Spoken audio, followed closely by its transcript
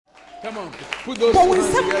Come on, put those hands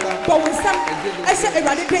together.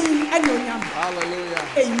 Hallelujah.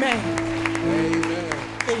 Amen.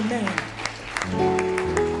 Amen. Amen.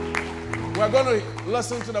 We're going to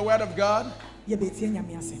listen to the word of God.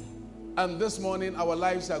 And this morning, our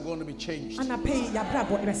lives are going to be changed.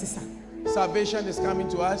 Salvation is coming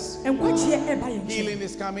to us. Healing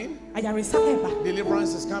is coming.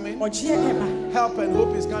 Deliverance is coming. Help and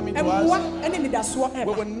hope is coming to us. We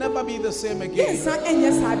will never be the same again.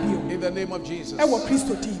 In the name of Jesus.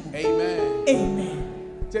 Amen.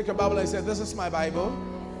 Amen. Take your Bible and say, this is my Bible.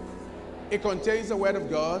 It contains the word of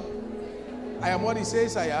God. I am what he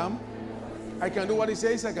says I am. I can do what he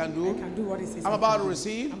says I can do. I'm about to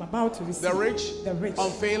receive the rich,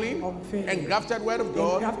 unfailing, engrafted word of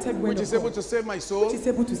God, which is able to save my soul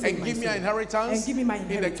and give me an inheritance in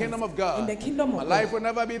the kingdom of God. My life will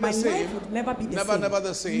never be the same. Never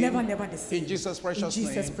the same. In Jesus' precious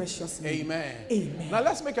name. Amen. Now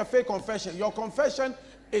let's make a fake confession. Your confession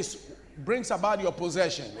brings about your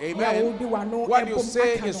possession. Amen. What you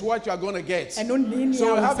say is what you are going to get. So we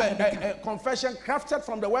have a confession crafted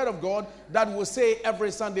from the word of God that we'll say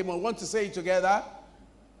every Sunday morning. Want to say it together?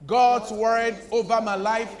 God's word over my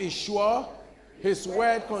life is sure. His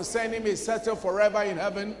word concerning me is settled forever in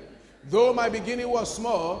heaven. Though my beginning was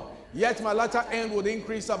small, yet my latter end would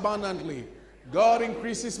increase abundantly. God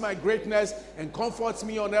increases my greatness and comforts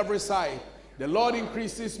me on every side. The Lord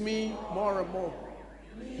increases me more and more.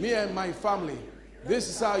 Me and my family. This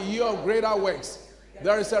is our year of greater works.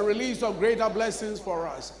 There is a release of greater blessings for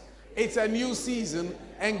us. It's a new season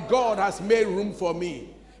and God has made room for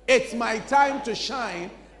me. It's my time to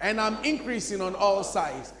shine and I'm increasing on all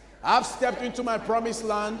sides. I've stepped into my promised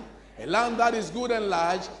land, a land that is good and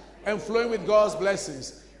large and flowing with God's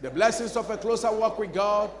blessings. The blessings of a closer walk with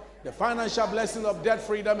God, the financial blessing of debt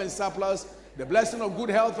freedom and surplus, the blessing of good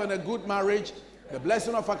health and a good marriage, the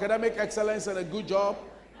blessing of academic excellence and a good job.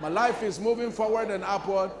 My life is moving forward and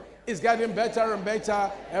upward. It's getting better and better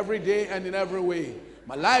every day and in every way.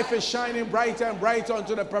 My life is shining brighter and brighter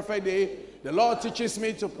unto the perfect day. The Lord teaches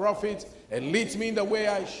me to profit and leads me in the way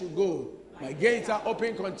I should go. My gates are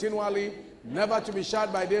open continually, never to be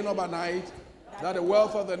shut by day nor by night, that the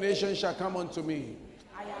wealth of the nation shall come unto me.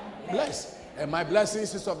 Blessed, and my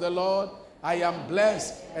blessings is of the Lord. I am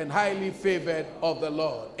blessed and highly favored of the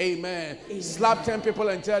Lord. Amen. Slap 10 people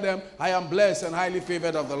and tell them, I am blessed and highly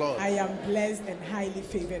favored of the Lord. I am blessed and highly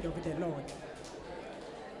favored of the Lord.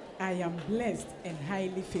 I am blessed and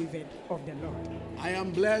highly favored of the Lord. I am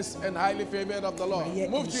blessed and highly favored of the Lord.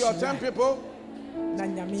 Move to your 10 people.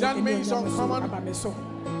 10 means uncommon.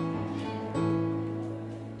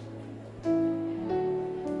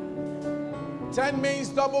 10 means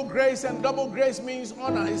double grace, and double grace means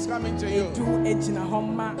honor is coming to you.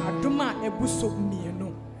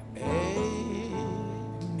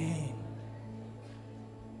 Amen.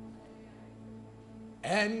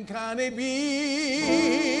 And can it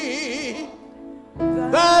be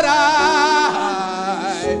that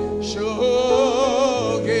I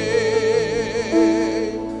should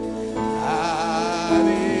give an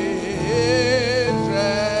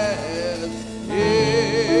interest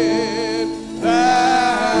in the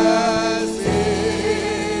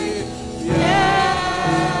Savior's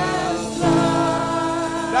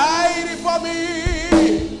blood? Died for me.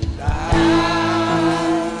 Died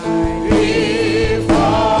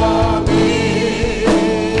for me.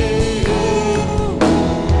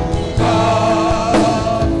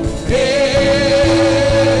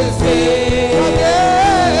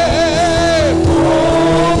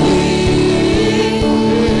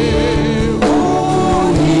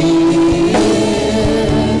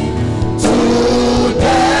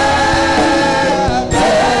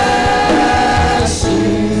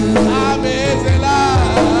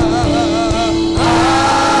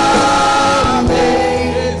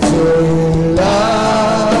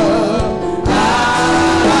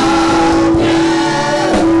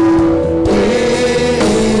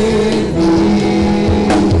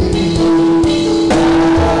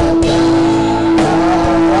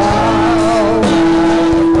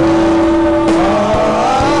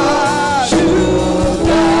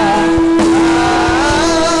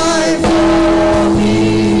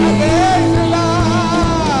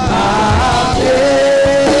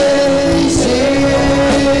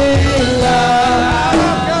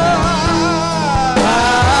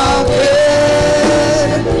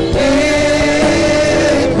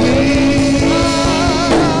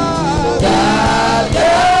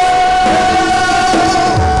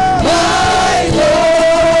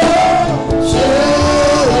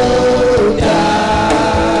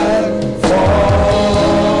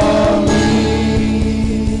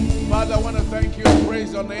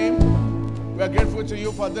 name. We are grateful to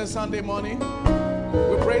you for this Sunday morning.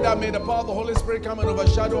 We pray that may the power of the Holy Spirit come and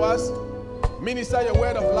overshadow us. Minister your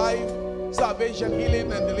word of life, salvation,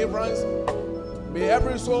 healing, and deliverance. May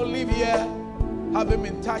every soul live here, have him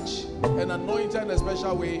in touch and anointed in a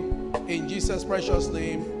special way. In Jesus' precious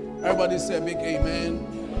name. Everybody say a big amen.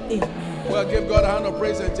 Amen. Well, give God a hand of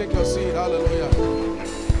praise and take your seat. Hallelujah.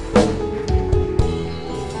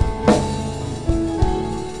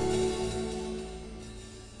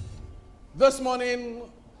 This morning,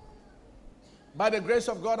 by the grace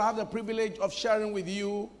of God, I have the privilege of sharing with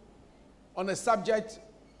you on a subject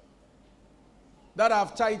that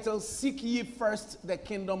I've titled, Seek Ye First the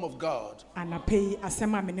Kingdom of God.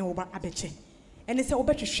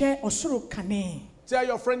 Tell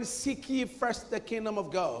your friends, seek ye first the kingdom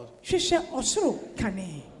of God.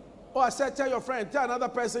 Oh, I said, tell your friend, tell another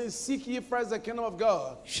person, seek ye first the kingdom of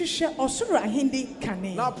God.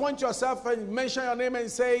 Now point yourself and mention your name and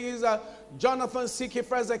say, Jonathan, seek ye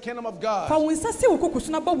first the kingdom of God. Hallelujah.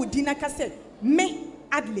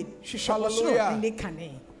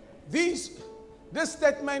 This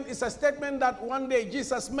statement is a statement that one day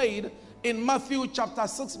Jesus made in Matthew chapter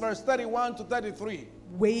 6, verse 31 to 33.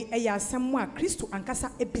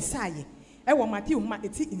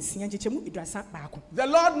 The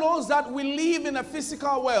Lord knows that we live in a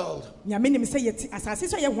physical world. Man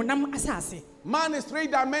is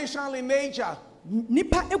three-dimensional in nature.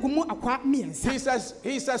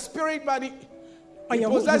 He's a spirit, but he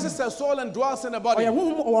possesses a soul and dwells in a body. But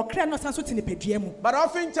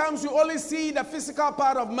oftentimes you only see the physical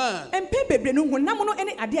part of man. And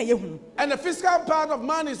the physical part of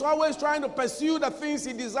man is always trying to pursue the things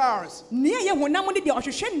he desires.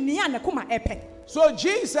 So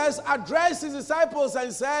Jesus addressed his disciples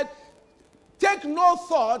and said, take no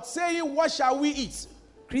thought, saying, what shall we eat?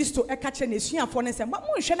 Because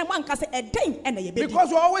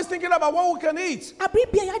we're always thinking about what we can eat, or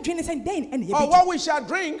what we shall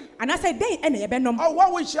drink, or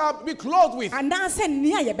what we shall be clothed with. And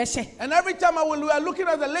every time we are looking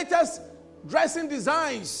at the latest dressing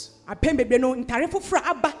designs.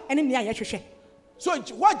 So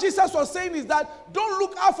what Jesus was saying is that don't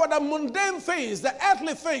look out for the mundane things, the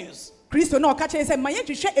earthly things. And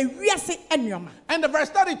the verse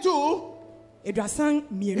 32, he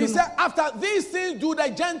said, after these things do the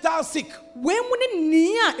Gentiles seek.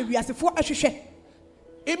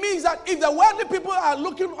 It means that if the worldly people are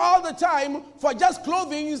looking all the time for just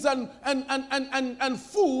clothing and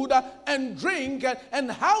food and drink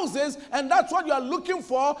and houses, and that's what you are looking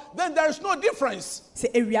for, then there is no difference.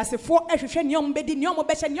 But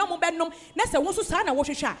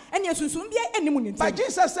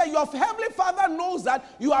Jesus said, your heavenly Father knows that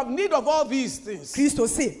you have need of all these things.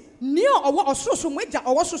 Listen,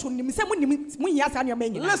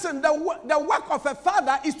 the work of a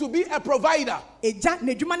father is to be a provider. The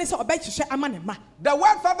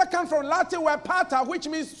word father comes from Latin word pater, which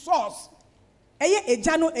means source. Which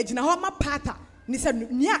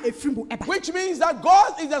means that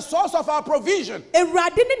God is the source of our provision.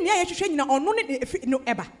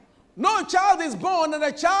 No child is born and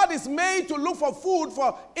a child is made to look for food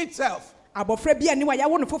for itself.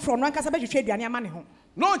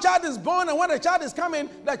 No child is born, and when the child is coming,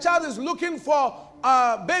 the child is looking for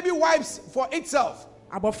baby wipes for itself.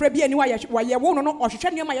 The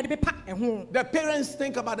parents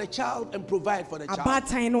think about the child and provide for the child.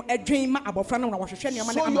 So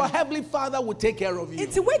your heavenly Father will take care of you.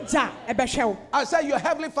 I said your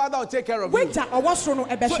heavenly Father will take care of you. So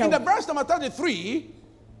in the verse number 33,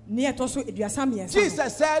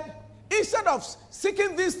 Jesus said, instead of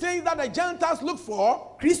seeking these things that the Gentiles look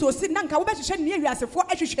for, seek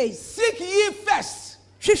ye first.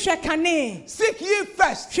 Seek ye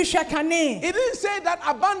first. It didn't say that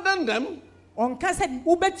abandon them. It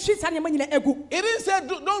didn't say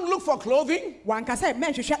don't look for clothing. It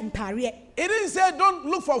didn't say don't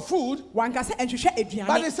look for food. But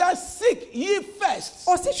it says seek ye first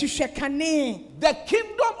the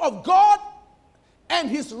kingdom of God and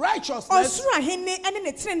his righteousness.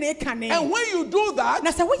 And when you do that,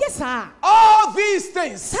 all these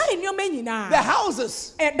things, the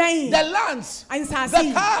houses, the lands,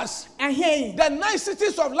 the cars, the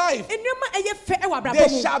niceties of life, they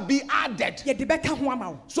shall be added.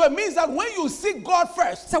 So it means that when you seek God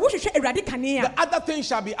first, the other things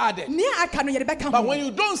shall be added. But when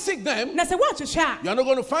you don't seek them, you're not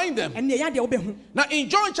going to find them. Now in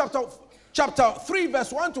John chapter 3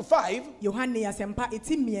 verse 1 to 5, this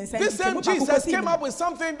same Jesus came up with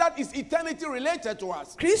something that is eternity related to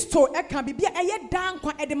us. So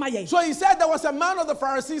he said there was a man of the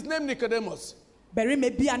Pharisees named Nicodemus. He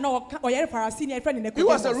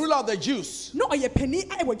was the ruler of the Jews.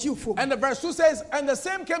 And the verse 2 says, and the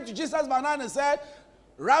same came to Jesus by night and said,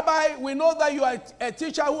 Rabbi, we know that you are a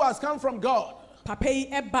teacher who has come from God. No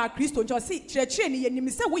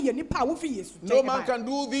man can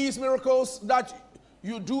do these miracles that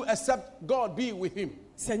you do except God be with him.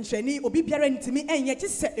 Even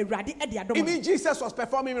Jesus was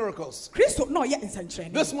performing miracles.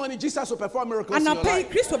 This morning, Jesus will perform miracles in your life.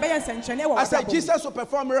 I said, Jesus will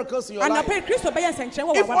perform miracles in your life.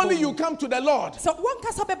 If only you come to the Lord, he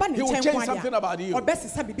will change something about you.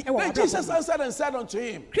 Then Jesus answered and said unto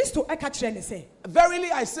him,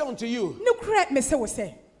 verily I say unto you,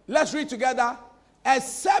 let's read together,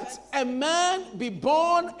 except a man be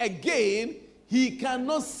born again, he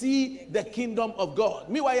cannot see the kingdom of God.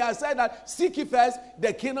 Meanwhile, I said that seek ye first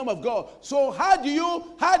the kingdom of God. So how do you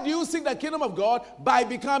seek the kingdom of God? By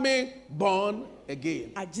becoming born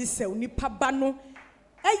again.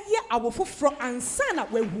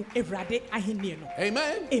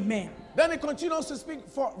 Amen. Amen. Then he continues to speak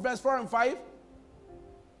for verse 4 and 5.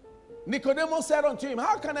 Nicodemus said unto him,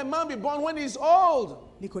 how can a man be born when he is old?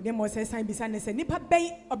 Can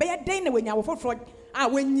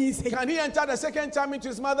he enter the second time into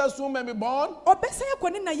his mother's womb and be born? And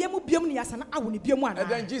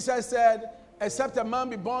then Jesus said, except a man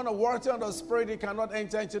be born of water and of spirit, he cannot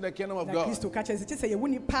enter into the kingdom of God.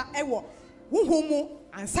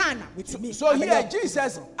 So here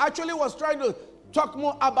Jesus actually was trying to talk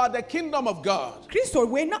more about the kingdom of God.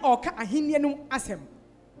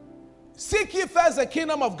 Seek ye first the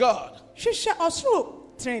kingdom of God.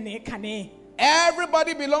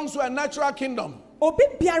 Everybody belongs to a natural kingdom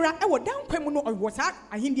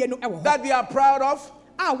that they are proud of.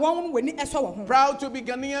 Proud to be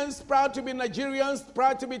Ghanaians, proud to be Nigerians,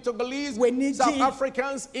 proud to be Togolese, South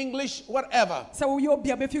Africans, English, whatever.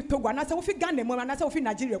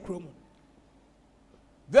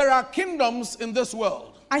 There are kingdoms in this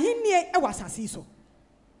world.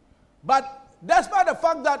 But despite the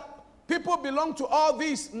fact that people belong to all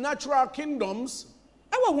these natural kingdoms,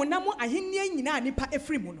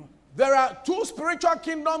 there are two spiritual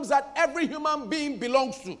kingdoms that every human being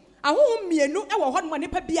belongs to.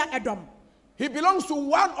 He belongs to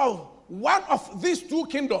one of these two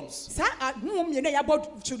kingdoms.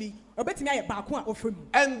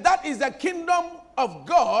 And that is the kingdom of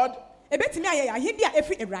God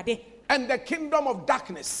and the kingdom of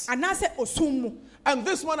darkness. And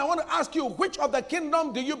this one, I want to ask you, which of the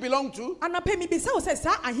kingdom do you belong to? Or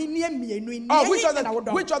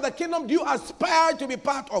which of the kingdom do you aspire to be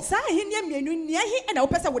part of?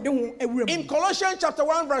 In Colossians chapter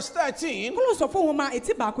 1 verse 13,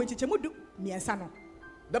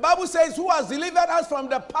 the Bible says, who has delivered us from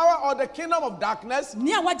the power or the kingdom of darkness and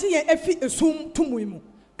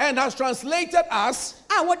has translated us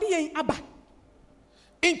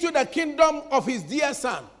into the kingdom of his dear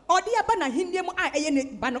son.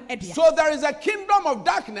 So there is a kingdom of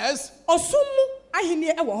darkness and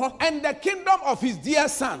the kingdom of his dear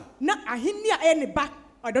son.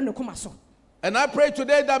 And I pray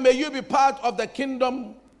today that may you be part of the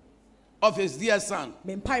kingdom of his dear son.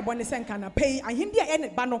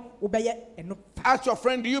 Ask your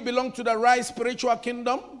friend, do you belong to the right spiritual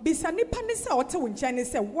kingdom?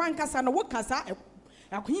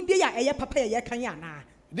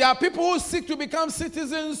 There are people who seek to become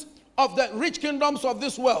citizens of the rich kingdoms of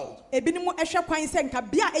this world. But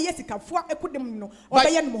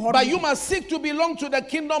you must seek to belong to the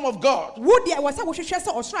kingdom of God.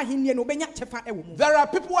 There are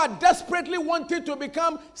people who are desperately wanting to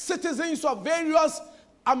become citizens of various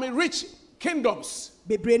rich kingdoms.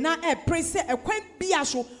 People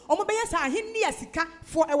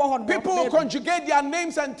who conjugate their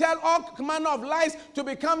names and tell all manner of lies to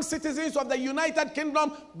become citizens of the United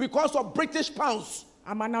Kingdom because of British pounds.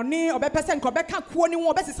 People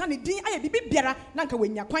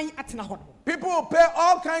will pay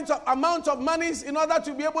all kinds of amounts of money in order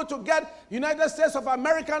to be able to get United States of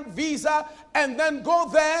American visa and then go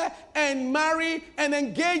there and marry and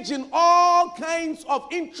engage in all kinds of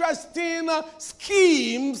interesting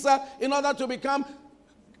schemes in order to become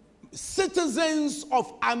citizens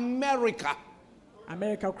of America.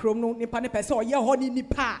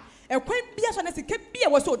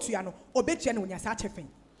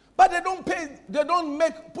 But they don't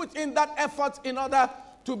put in that effort in order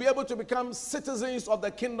to be able to become citizens of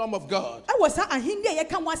the kingdom of God.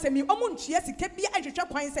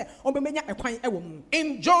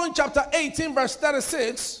 In John chapter 18 verse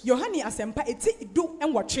 36,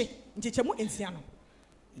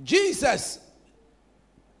 Jesus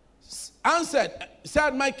answered,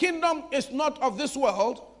 said, my kingdom is not of this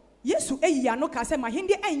world. Yesu eyi ano ka se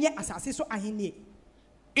mahinde enye asase so ahenie.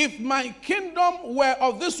 If my kingdom were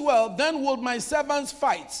of this world, then would my servants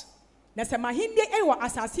fight that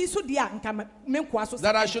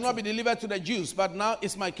I should not be delivered to the Jews, but now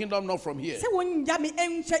it's my kingdom not from here.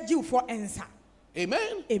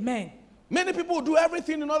 Amen. Amen. Many people do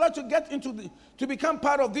everything in order to get to become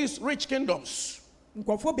part of these rich kingdoms.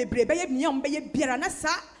 One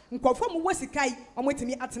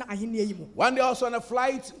day also on a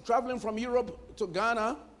flight traveling from Europe to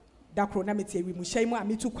Ghana,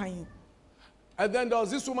 and then there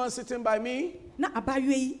was this woman sitting by me.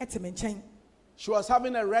 She was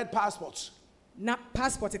having a red passport.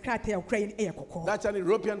 That's an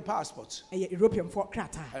European passport.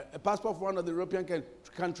 A passport for one of the European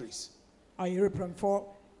countries.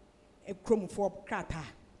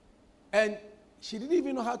 And she didn't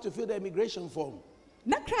even know how to fill the immigration form.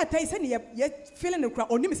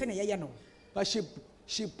 But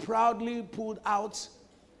she proudly pulled out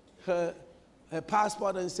her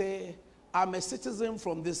passport and said, I'm a citizen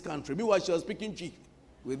from this country. Meanwhile, she was speaking Czech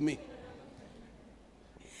with me.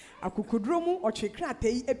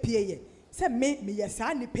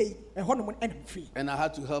 And I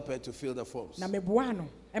had to help her to fill the forms.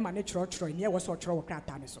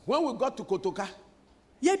 When we got to Kotoka,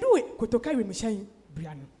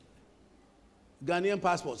 Ghanaian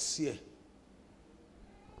passports here,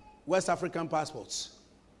 West African passports,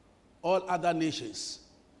 all other nations.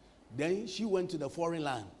 Then she went to the foreign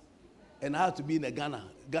land and had to be in a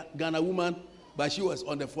Ghana woman, but she was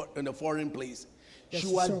on the foreign place. She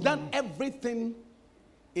was done everything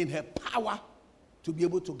in her power to be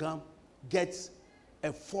able to come get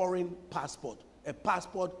a foreign passport, a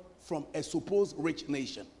passport from a supposed rich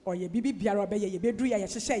nation. There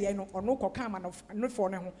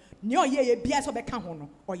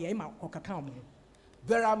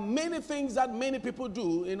are many things that many people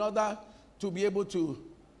do in order to be able to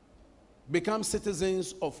become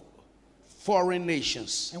citizens of foreign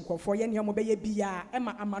nations.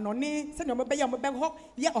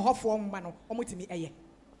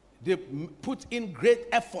 They put in great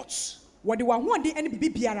efforts.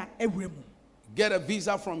 Get a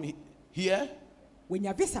visa from here.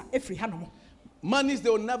 Monies they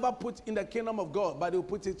will never put in the kingdom of God, but they will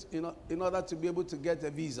put it in order to be able to get a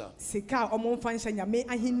visa.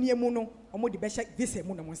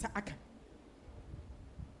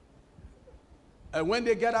 And when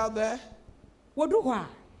they get out there,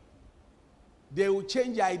 they will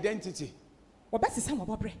change their identity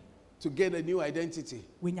to get a new identity.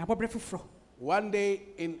 One day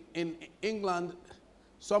in England,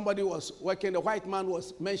 somebody was working, the white man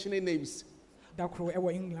was mentioning names.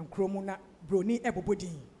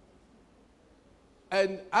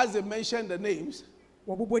 And as they mentioned the names,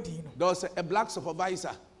 there was a black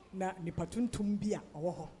supervisor.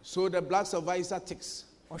 So the black supervisor ticks.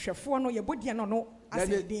 Then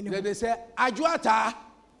they say, Ajuata.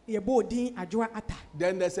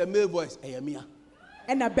 Then there's a male voice, Ayamia.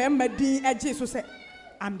 And a bemba say,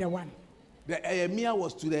 I'm the one. The Ayamia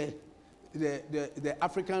was to the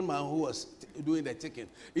African man who was doing the ticking.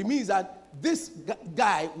 It means that this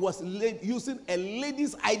guy was using a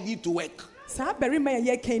lady's ID to work.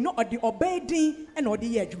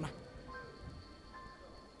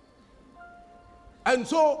 And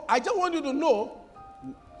so I just want you to know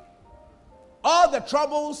all the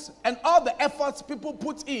troubles and all the efforts people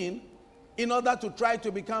put in order to try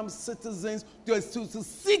to become citizens, to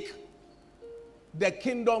seek the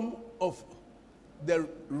kingdom of the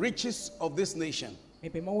riches of this nation.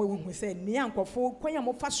 When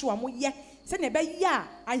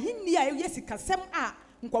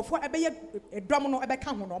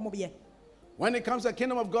it comes to the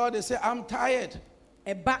kingdom of God, they say, I'm tired.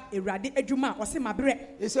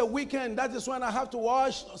 It's a weekend. That is when I have to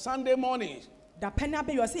wash Sunday morning.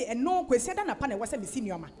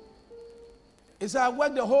 It's I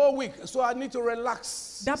work the whole week, so I need to relax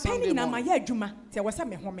Sunday morning.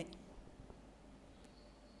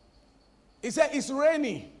 He said it's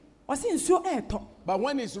raining. But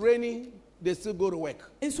when it's raining, they still go to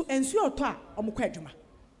work.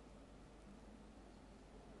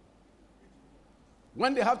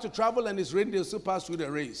 When they have to travel and it's raining, they still pass through the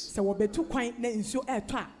race.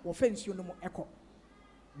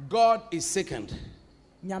 God is second.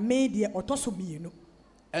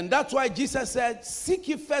 And that's why Jesus said, seek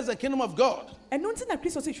ye first the kingdom of God. Look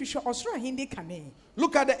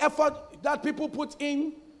at the effort that people put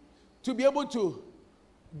in to be able to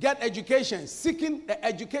get education, seeking the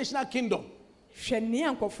educational kingdom.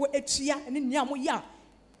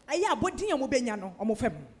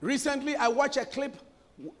 Recently, I watched a clip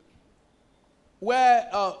where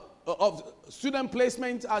of student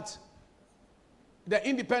placement at the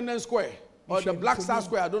Independence Square or the Black Star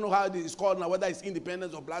Square. I don't know how it is called now, whether it's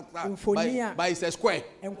Independence or Black Star, but it's a square.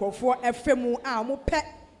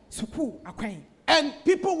 And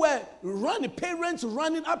people were running, parents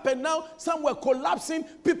running up and down. Some were collapsing.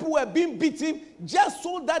 People were being beaten just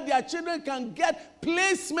so that their children can get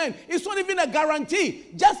placement. It's not even a guarantee,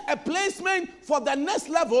 just a placement for the next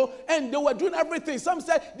level. And they were doing everything. Some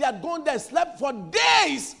said they had gone there, slept for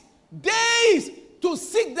days to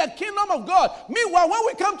seek the kingdom of God. Meanwhile, when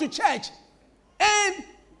we come to church, and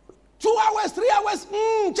 2 hours, 3 hours,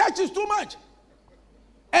 church is too much.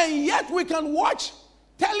 And yet we can watch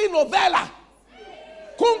telenovela,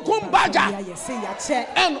 Kumkum Baja,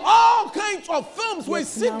 and all kinds of films. We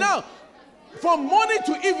sit down from morning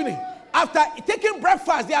to evening. After taking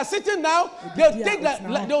breakfast, they are sitting down. They'll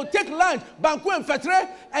take lunch, banku and fetre,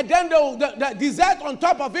 and then the dessert on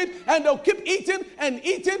top of it, and they'll keep eating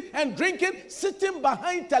and drinking, sitting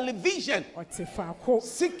behind television,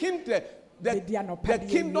 seeking the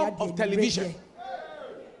kingdom of television.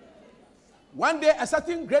 One day, a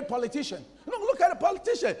certain great politician. Look at the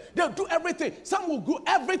politician. They'll do everything. Some will do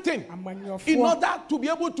everything in order to be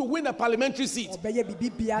able to win a parliamentary seat. They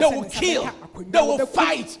will kill. They will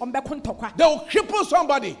fight. They will cripple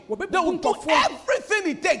somebody. They will do everything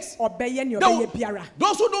it takes.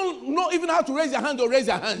 Those who don't know even how to raise their hand, will raise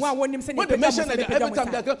their hands. When they mention it, every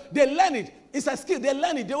time they learn it. It's a skill. They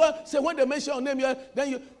learn it. They will say, when they mention your name, then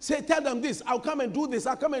you say, tell them this. I'll come and do this.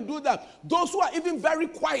 I'll come and do that. Those who are even very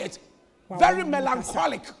quiet, very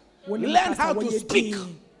melancholic, learn how to speak.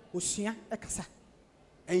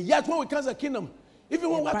 And yet when we come to the kingdom, even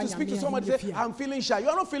when we have to speak to somebody, say, I'm feeling shy. You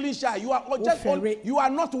are not feeling shy. You are just you are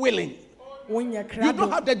not willing. You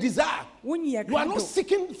don't have the desire. You are not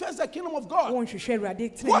seeking first the kingdom of God.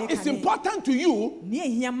 What is important to you?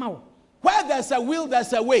 Where there's a will,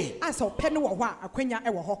 there's a way. Where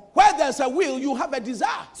there's a will, you have a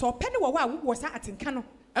desire.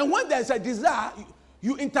 And when there's a desire,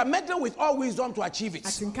 you intermeddle with all wisdom to achieve it.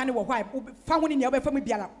 Can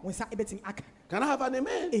I have an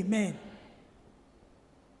amen? Amen.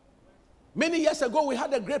 Many years ago, we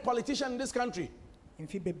had a great politician in this country. And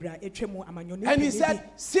he said,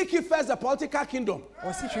 seek ye first the political kingdom,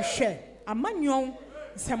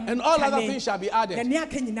 and all other things shall be added.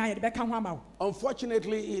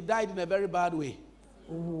 Unfortunately, he died in a very bad way.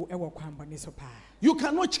 You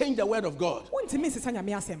cannot change the word of God.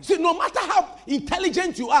 See, no matter how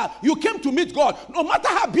intelligent you are, you came to meet God. No matter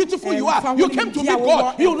how beautiful you are, you came to meet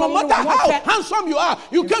God. No matter how handsome you are,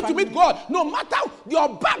 you came to meet God. No matter your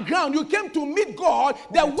background, you came to meet God.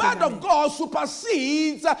 The word of God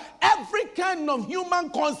supersedes every kind of human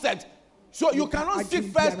concept. So you cannot seek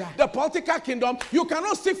first the political kingdom. You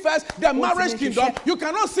cannot seek first the marriage kingdom. You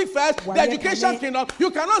cannot seek first the education kingdom.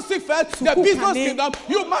 You cannot seek first the business kingdom.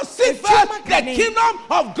 You must seek first the kingdom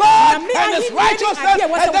of God and His righteousness,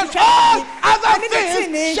 and then all other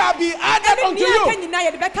things shall be added unto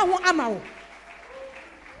you.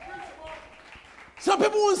 Some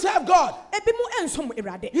people won't serve God.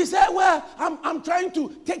 He said, well, I'm trying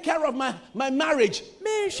to take care of my marriage.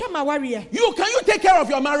 Can you take care of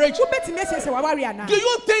your marriage? Do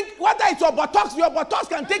you think whether it's your buttocks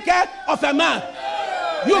can take care of a man?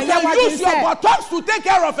 You can use your buttocks to take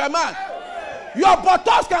care of a man. Your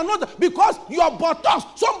buttocks cannot, because your buttocks,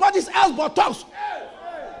 somebody else's buttocks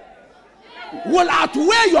will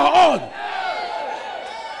outweigh your own.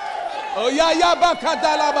 Oh yeah,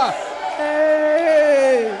 bakadalaba.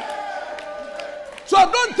 So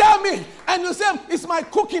don't tell me, and you say it's my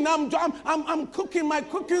cooking. I'm cooking, my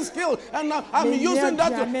cooking skill, and I'm using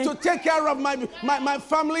that to take care of my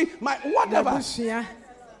family, my whatever. The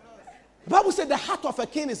Bible said the heart of a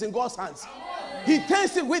king is in God's hands. He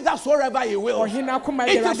turns it whithersoever he will. It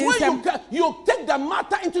is when you take the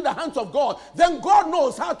matter into the hands of God, then God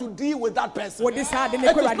knows how to deal with that person. It is not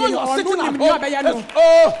you're sitting at home.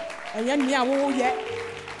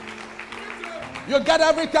 You get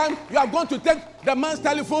every time you are going to take the man's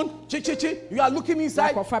telephone, you are looking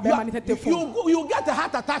inside, you get a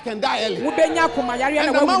heart attack and die early.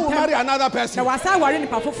 And the man will marry another person.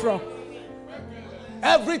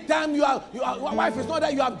 Every time your wife is not there,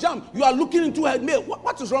 you have jumped. You are looking into her mail.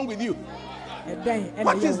 What is wrong with you?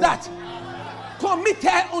 What is that? Commit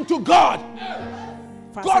her unto God.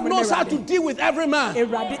 God knows how to deal with every man.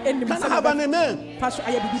 Can I have an amen?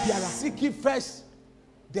 Seek ye first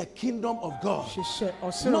the kingdom of God.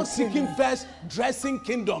 Not seeking first dressing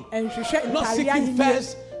kingdom. Not seeking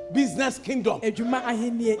first business kingdom.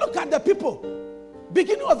 Look at the people.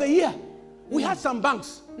 Beginning of the year, we had some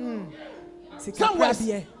banks. Some were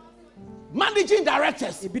managing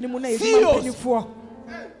directors, CEOs.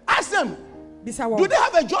 them, do they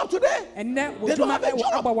have a job today? They don't have a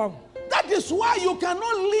job. That is why you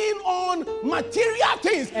cannot lean on material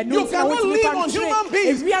things. You cannot lean on human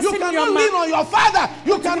beings. You cannot lean on your father.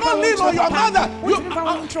 You cannot lean on your mother.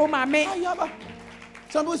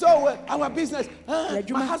 Some people say, oh, well, our business,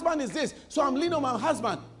 my husband is this, so I'm leaning on my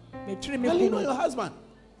husband. Lean on your husband.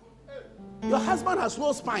 Your husband has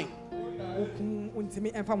no spine.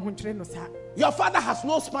 Your father has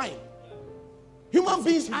no spine. Human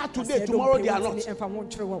beings are today, tomorrow they are not.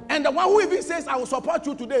 And the one who even says, I will support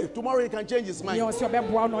you today, tomorrow he can change his mind.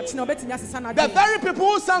 The very people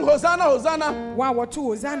who sang Hosanna,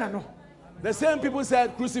 Hosanna, the same people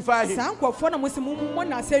said, crucify him.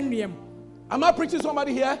 Am I preaching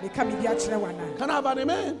somebody here? Can I have an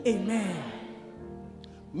amen? Amen.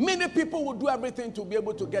 Many people will do everything to be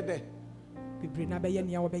able to get there.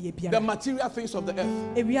 The material things of the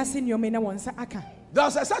earth. There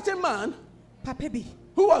was a certain man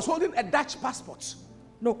who was holding a Dutch passport.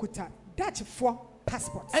 Dutch for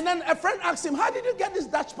passport. And then a friend asked him, how did you get this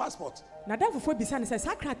Dutch passport?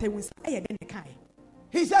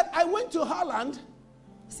 He said, I went to Holland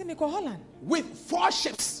with 4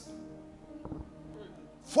 ships.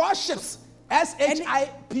 4 ships.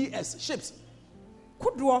 S-H-I-P-S. Ships.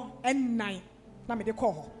 And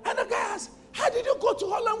the guy asked, how did you go to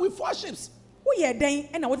Holland with 4 ships?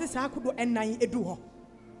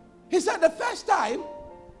 He said the first time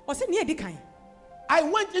I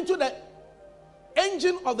went into the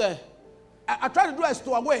engine of the, I tried to do a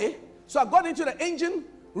stowaway, so I got into the engine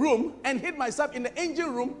room and hid myself in the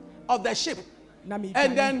engine room of the ship.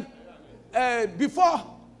 And then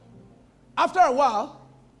after a while,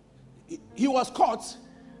 he was caught,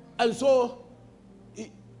 and so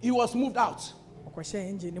he was moved out.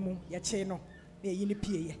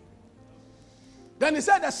 Then he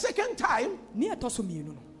said the second time,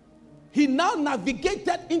 he now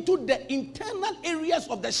navigated into the internal areas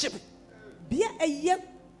of the ship.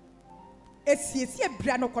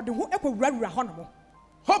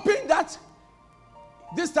 Hoping that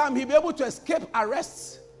this time he'll be able to escape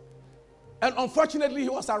arrests. And unfortunately, he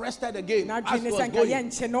was arrested again. As he was going.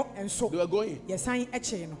 They were going.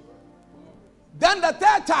 Then the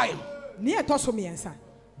third time,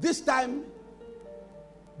 this time,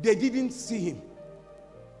 they didn't see him.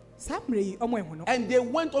 And they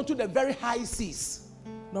went onto the very high seas.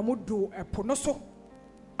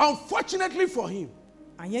 Unfortunately for him,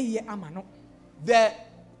 the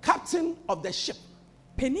captain of the ship,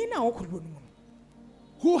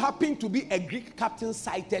 who happened to be a Greek captain,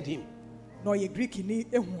 sighted him. They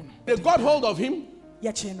got hold of him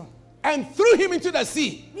and threw him into the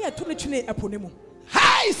sea.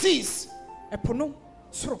 High seas.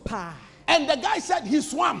 And the guy said he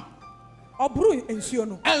swam.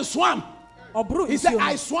 And swam. He said,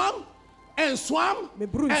 I swam and swam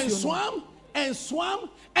and swam and swam,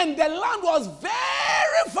 and the land was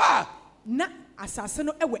very far.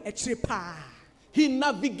 He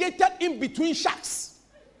navigated in between sharks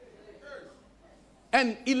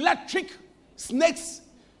and electric snakes,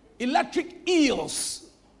 electric eels.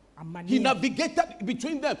 He navigated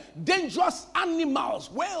between them. Dangerous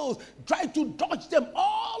animals, whales, tried to dodge them,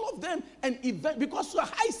 all of them. And because of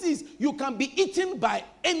high seas, you can be eaten by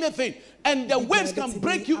anything. And the waves can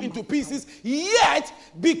break you into pieces. Yet,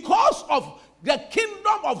 because of the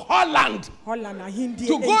kingdom of Holland,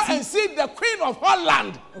 to go and see the Queen of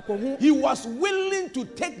Holland, he was willing to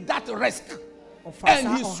take that risk.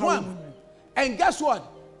 And he swam. And guess what?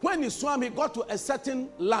 When he swam, he got to a certain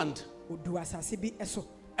land.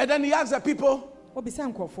 And then he asked the people,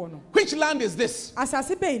 which land is this?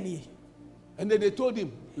 And then they told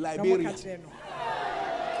him, Liberia. It's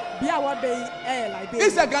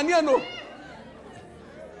a Ghanaian.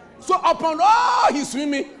 So upon all his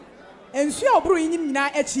swimming, when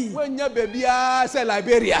your baby said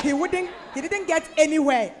Liberia, he didn't get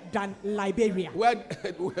anywhere than Liberia. Where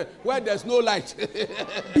there's no light.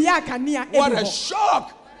 What a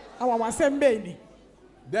shock.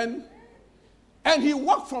 Then, and he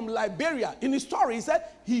walked from Liberia. In his story, he said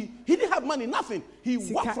he didn't have money, nothing. He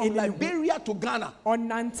walked from Liberia to Ghana.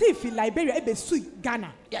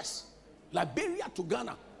 Ghana. Yes. Liberia to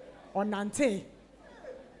Ghana.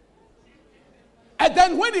 And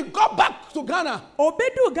then when he got back to Ghana,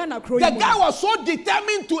 the guy was so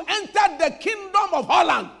determined to enter the kingdom of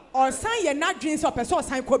Holland.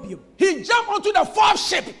 He jumped onto the 4th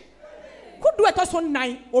ship.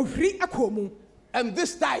 And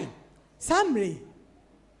this time,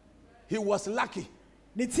 he was lucky.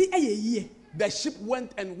 The ship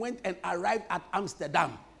went and arrived at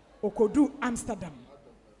Amsterdam.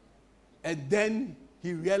 And then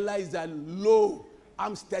he realized that, lo,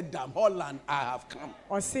 Amsterdam, Holland, I have come.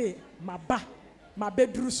 Or say, my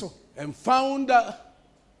bedroom. And found a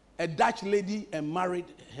Dutch lady and married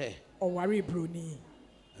her. Or worry Bruni.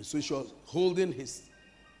 And so she was holding his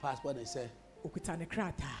passport and said,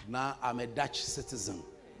 now I'm a Dutch citizen.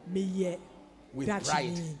 Me with Dutch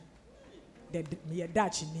pride. Me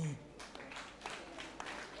Dutch me.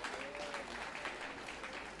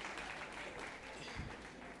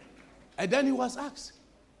 And then he was asked,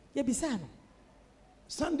 Yebisano.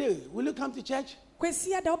 Sunday, will you come to church?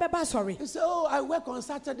 Sorry. He said, oh, I work on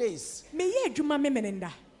Saturdays.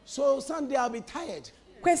 So Sunday I'll be tired.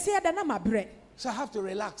 So I have to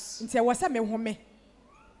relax.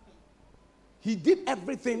 He did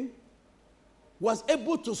everything, was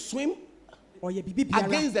able to swim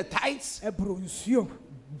against the tides,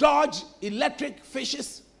 dodge electric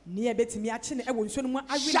fishes, sharks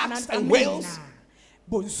and whales,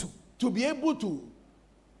 to be able to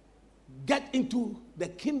get into the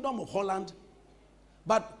kingdom of Holland,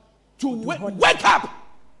 but to wake up.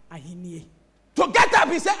 To get up,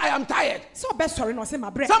 he said, I am tired. Some of us,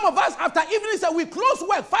 after evening, said, we close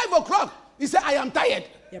work, 5 o'clock. He said, I am tired.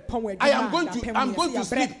 I'm going to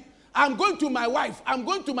sleep. I'm going to my wife. I'm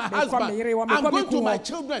going to my husband. I'm going to my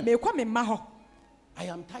children. I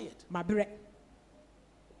am tired.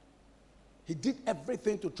 He did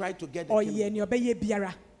everything to try to get the kingdom.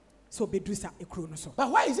 But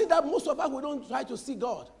why is it that most of us, we don't try to see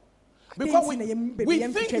God? Because we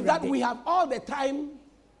think that we have all the time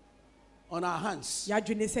on our hands. But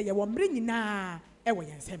the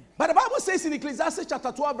Bible says in Ecclesiastes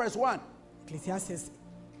chapter 12 verse 1,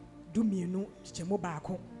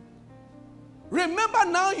 remember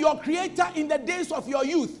now your Creator in the days of your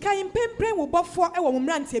youth, while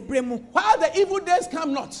the evil days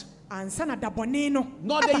come not, nor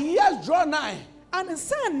the years draw nigh,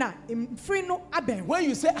 when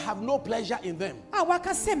you say I have no pleasure in them.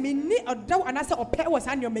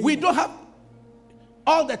 We don't have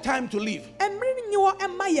all the time to live. Can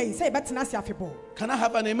I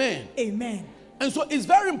have an amen? Amen. And so it's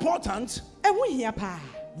very important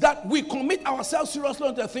that we commit ourselves seriously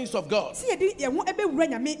unto the things of God.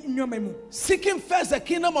 Seeking first the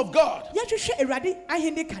kingdom of God.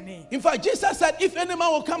 In fact, Jesus said, if any man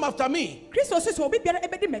will come after me,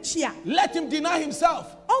 let him deny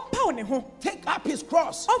himself, take up his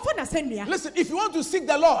cross. Listen, if you want to seek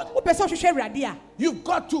the Lord, you've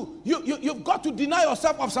got to deny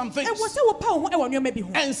yourself of some things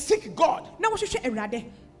and seek God.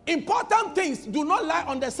 Important things do not lie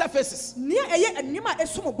on the surfaces. The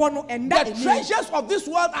treasures of this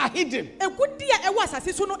world are hidden, and we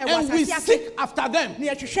seek after them.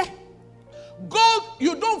 Gold,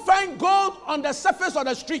 you don't find gold on the surface of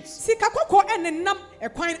the streets. People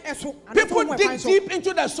dig deep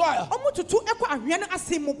into the soil.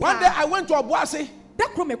 One day I went to Obuasi,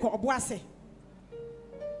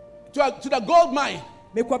 to the gold mine.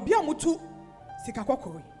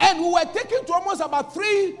 And we were taken to almost about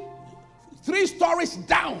three stories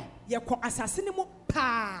down, where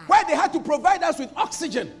they had to provide us with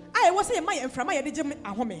oxygen.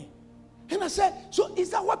 And I said, so is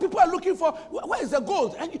that what people are looking for? Where is the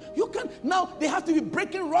gold? And you can, now they have to be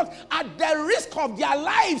breaking rocks at the risk of their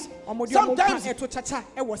lives.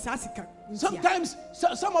 Sometimes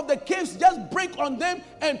some of the caves just break on them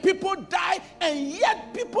and people die, and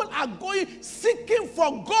yet people are going seeking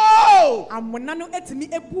for gold.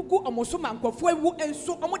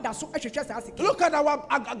 Look at our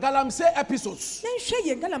Galamsey episodes.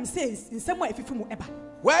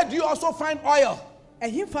 Where do you also find oil?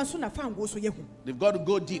 They've got to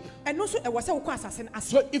go deep.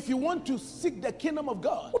 So if you want to seek the kingdom of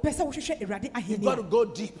God, you've got to go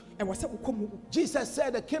deep. Jesus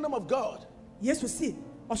said the kingdom of God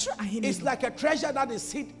is like a treasure that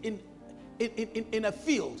is hid in a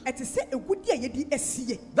field,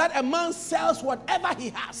 that a man sells whatever he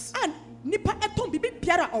has in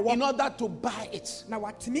order to buy it.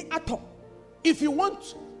 If you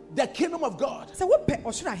want the kingdom of God,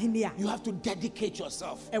 you have to dedicate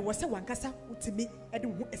yourself. If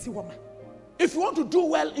you want to do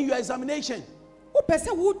well in your examination, you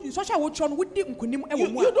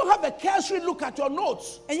don't have a cursory look at your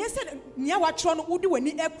notes. You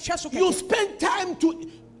spend time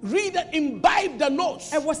to read and imbibe the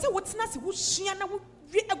notes. And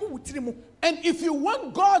if you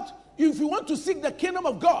want God, if you want to seek the kingdom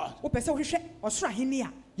of God,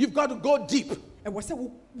 you've got to go deep. Can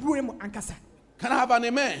I have an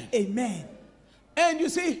amen? Amen. And you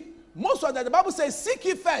see, most of that, the Bible says, seek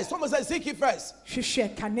ye first. Someone says, seek ye first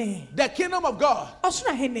the kingdom of God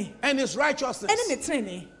and his righteousness.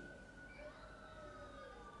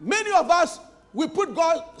 Many of us, we put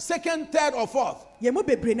God second, third, or fourth.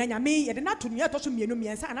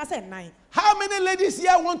 How many ladies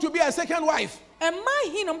here want to be a second wife?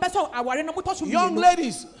 Young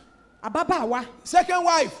ladies. Second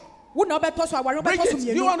wife. Bridget,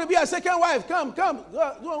 do you want to be a second wife? Come. You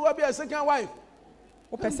want to be a second wife?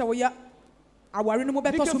 Deacon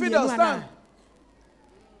Fidel, stand.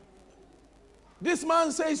 This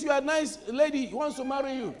man says you are a nice lady. He wants to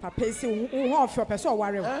marry you.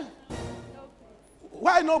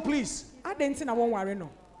 Why no, please?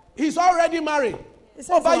 He's already married.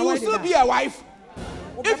 But you will still be a wife.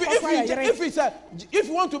 If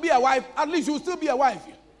you want to be a wife, at least you will still be a wife.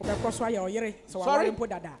 Sorry?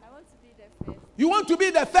 You want to be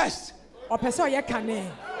the first. And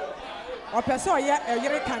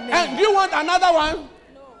do you want another one?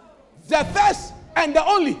 The first and the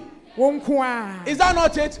only. Is that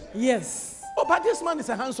not it? Yes. Oh, but this man is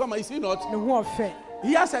a handsome man, is he not?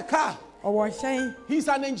 He has a car. He's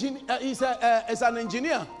an engineer. He's an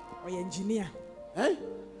engineer. Eh?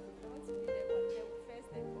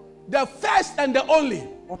 The first and the only.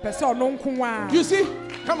 You see?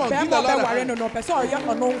 Come on, give the Lord a hand.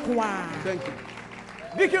 Thank you.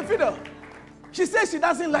 Deacon Fidel, she says she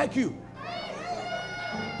doesn't like you.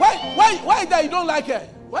 Why that you don't like her?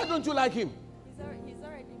 Why don't you like him?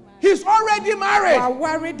 He's already married.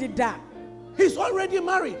 He's already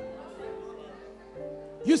married.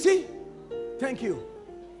 You see? Thank you.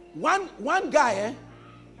 One guy,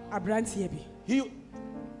 he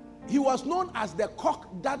was known as the cock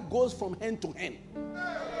that goes from hen to hen.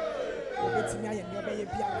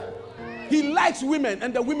 He likes women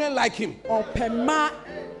and the women like him.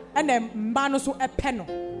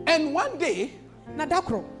 And one day,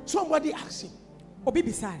 somebody asked him,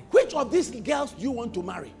 which of these girls do you want to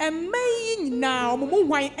marry?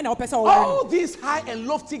 All these high and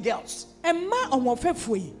lofty girls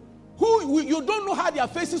who you don't know how their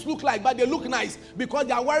faces look like, but they look nice because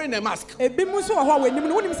they are wearing a mask.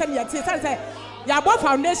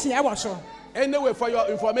 Anyway, for your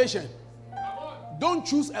information, don't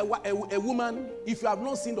choose a woman if you have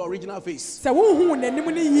not seen the original face.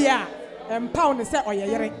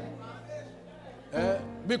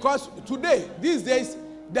 Because today, these days,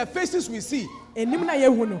 the faces we see, they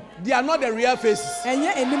are not the real faces. They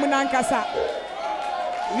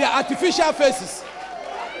are artificial faces.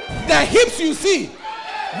 The hips you see,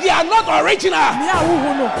 they are not original.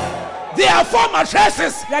 They are form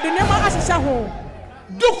mattresses. The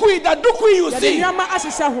dukui you see,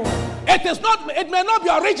 it may not be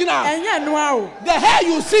original. The hair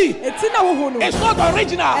you see, it's not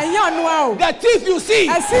original. The teeth you see,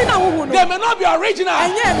 they may not be original.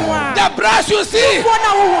 The breast you see,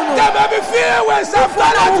 they may be filled with some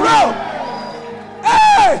toilet roll.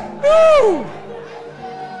 Hey!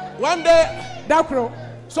 One day,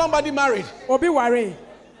 somebody married,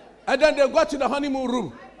 and then they got to the honeymoon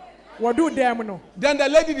room. Then the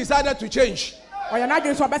lady decided to change.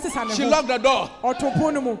 She locked the door.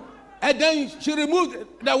 And then she removed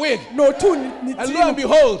the wig. And lo and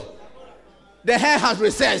behold, the hair has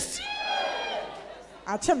recessed.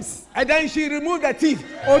 And then she removed the teeth.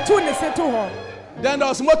 Then there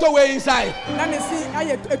was motorway inside.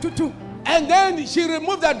 And then she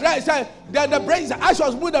removed the dress. The brazier. As she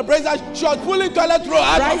was moving the brazier, she was pulling toilet roll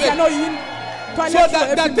out of it. So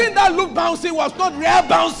the thing that looked bouncy was not real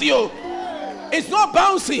bouncy. It's not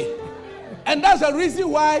bouncy. And that's the reason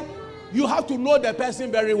why you have to know the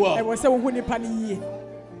person very well.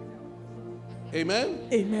 Amen?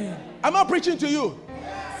 Amen. I'm not preaching to you.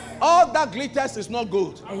 All that glitters is not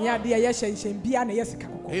gold. Amen?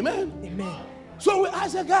 Amen. So we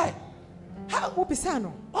asked a guy,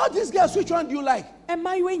 all these girls, which one do you like?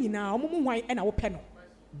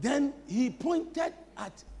 Then he pointed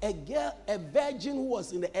at a girl, a virgin who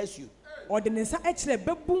was in the SU.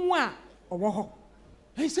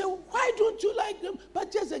 He said, why don't you like them?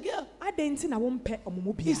 But just a girl.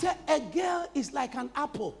 He said, a girl is like an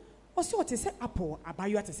apple.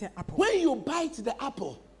 When you bite the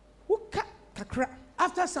apple,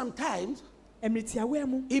 after some time,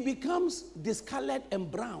 it becomes discolored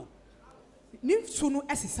and brown.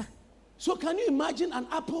 So can you imagine an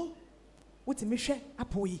apple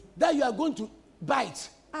that you are going to bite?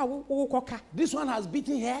 This one has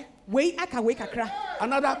beaten here.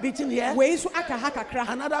 Another beaten here.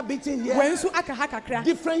 Another beaten here.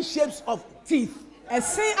 Different shapes of teeth that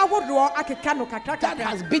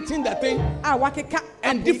has beaten the thing.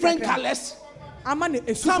 And different colors.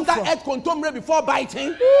 Some that ate contombre before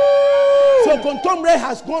biting. So contombre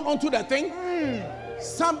has gone onto the thing.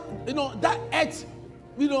 Some, that ate,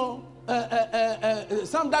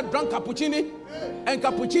 some that drank cappuccini, and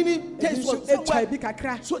cappuccini taste was somewhere.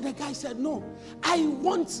 So the guy said, no, I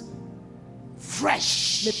want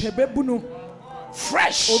fresh.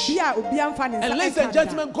 Fresh. And ladies and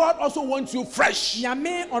gentlemen, God also wants you fresh.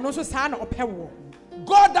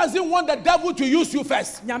 God doesn't want the devil to use you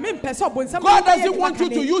first. God doesn't want you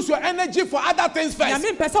to use your energy for other things first.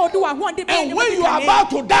 And when you are about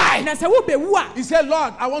to die, he said,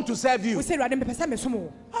 Lord, I want to serve you.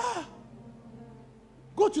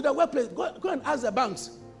 Go to the workplace. Go and ask the banks.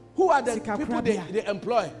 Who are the people they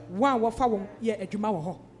employ? When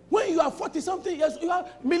you are 40-something years, you are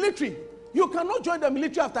military. You cannot join the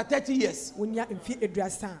military after 30 years.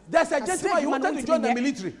 There's a gentleman, he wanted to join the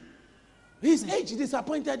military. His age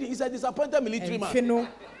disappointed him. He's a disappointed military man.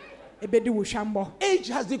 Age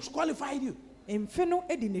has disqualified you.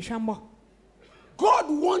 God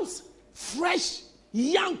wants fresh,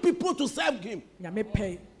 young people to serve him.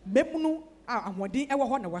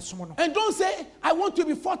 And don't say, I want to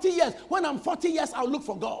be 40 years. When I'm 40 years, I'll look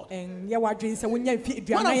for God. When I'm 50 years,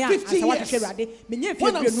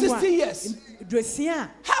 when I'm 60 years.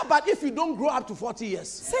 How about if you don't grow up to 40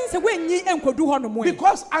 years?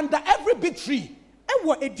 Because under every big tree,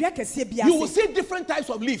 you will see different types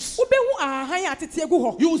of leaves.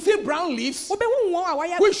 You will see brown leaves,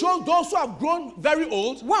 which show those who have grown very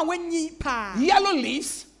old. Yellow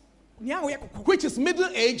leaves, which is middle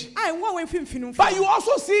age. But you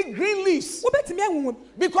also see green leaves.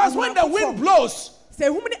 Because when the wind blows,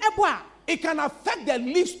 it can affect the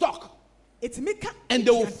leaf stalk. And they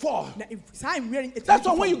will fall. That's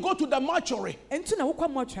why when you go to the mortuary,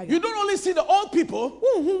 you don't only see the old people,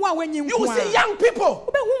 you will see young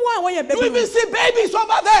people. You even see babies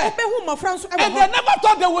over there. And they never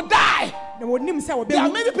thought they would die. There are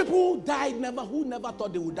many people who died who never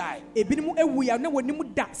thought they would die.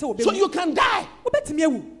 So you can die.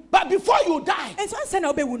 But before you die,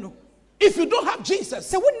 if you don't have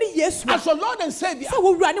Jesus as your Lord and Savior, and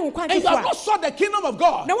you have not sought the kingdom of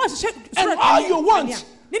God, and all you want are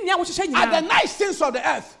the nice things of the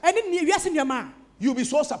earth, you'll be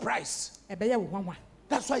so surprised.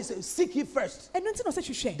 That's why he says, seek ye first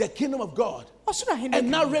the kingdom of God.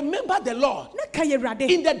 And now remember the Lord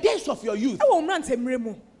in the days of your youth.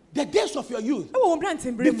 The days of your youth,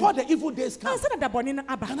 before the evil days come.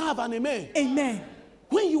 Can I have an amen? Amen.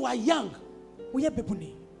 When you are young,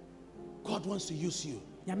 God wants to use you.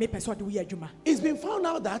 It's been found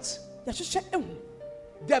out that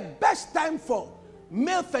the best time for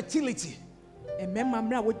male fertility is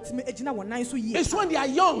when they are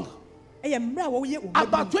young,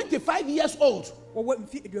 about 25 years old.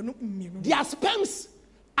 Their sperms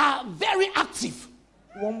are very active.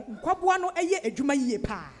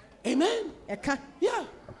 Amen. Yeah.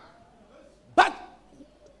 But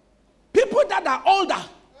people that are older,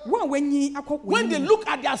 when they look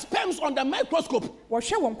at their sperms on the microscope, their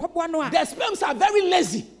sperms are very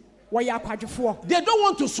lazy. They don't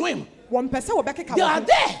want to swim. They are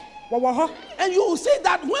there. And you will see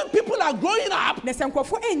that when people are growing up, even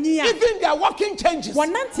their walking changes.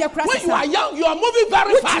 When you are young, you are moving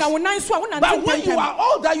very fast. But when you are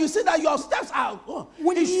older, you see that your steps are.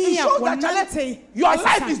 It shows that your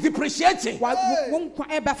life is depreciating.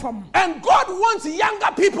 And God wants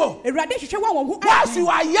younger people. Whilst you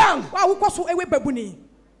are young,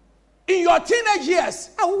 in your teenage years,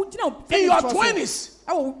 in your 20s,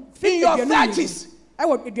 in your 30s, in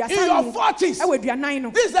your 40s,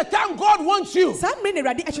 this is the time God wants you.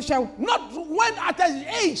 Not when at an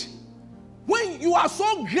age when you are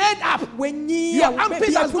so grayed up, your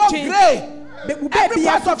armpits are so gray. Every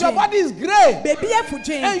part of your body is gray,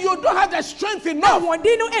 and you don't have the strength enough.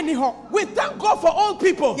 We thank God for old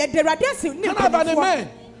people. Can I have an amen?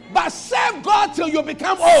 But serve God till you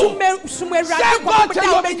become old. Serve God till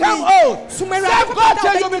you become old. Serve God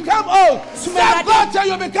till you become old. Serve God till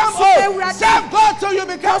you become old. Serve God till you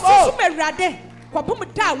become old.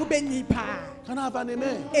 Can I have an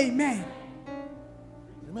amen? Amen.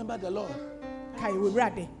 Remember the Lord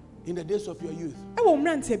in the days of your youth,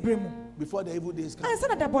 before the evil days come.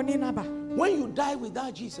 When you die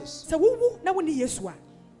without Jesus,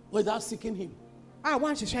 without seeking Him,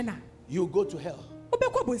 you go to hell.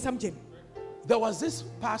 There was this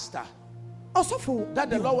pastor that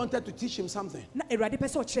the Lord wanted to teach him something.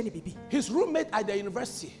 His roommate at the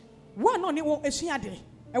university.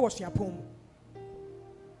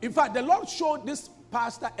 In fact, the Lord showed this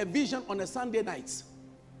pastor a vision on a Sunday night.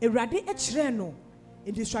 How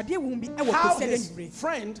his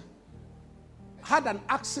friend had an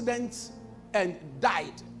accident and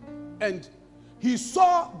died, and he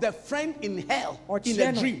saw the friend in hell in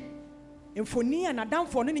a dream. So the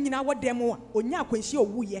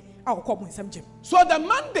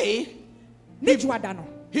Monday,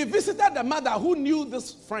 he visited the mother who knew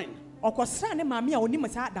this friend.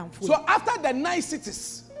 So after the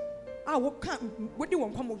niceties,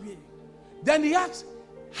 then he asked,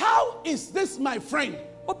 how is this my friend?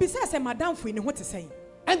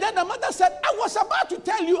 And then the mother said, I was about to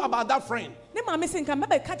tell you about that friend.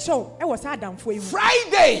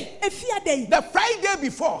 Friday, the Friday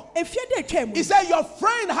before, he said your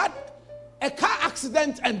friend had a car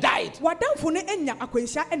accident and died.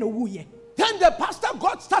 Then the pastor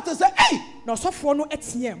got started and said, hey! Then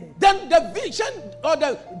the vision or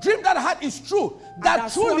the dream that I had is true.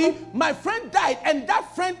 That truly my friend died and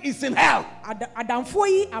that friend is in hell.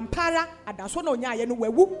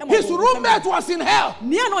 His roommate was in hell.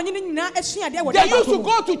 They used to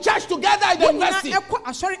go to church together at the university.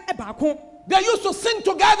 They used to sing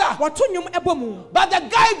together. But the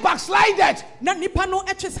guy backslided. He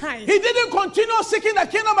didn't continue seeking the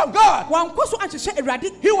kingdom of God.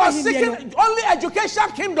 He was seeking only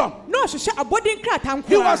education kingdom.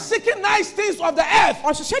 He was seeking nice things of the earth.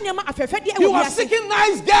 He was seeking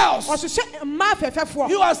nice girls.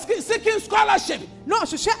 He was seeking scholarship. He was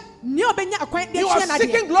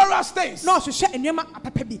seeking glorious things.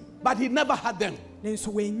 But he never had them.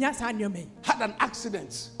 Had an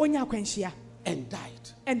accident and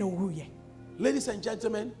died. Ladies and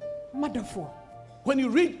gentlemen, when you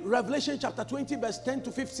read Revelation chapter 20 verse 10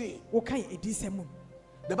 to 15,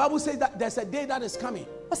 the Bible says that there's a day that is coming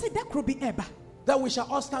that we shall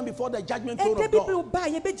all stand before the judgment throne of God,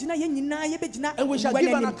 and we shall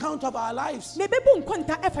give an account of our lives.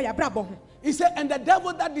 He said, and the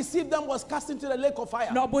devil that deceived them was cast into the lake of fire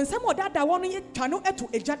and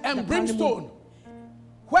brimstone,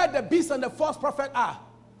 where the beast and the false prophet are.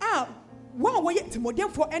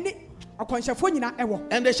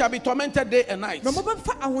 And they shall be tormented day and night.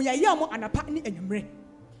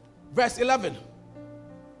 Verse 11.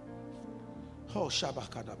 Oh,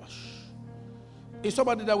 Shabakadabash. Is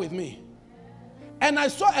somebody there with me? And I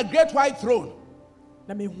saw a great white throne.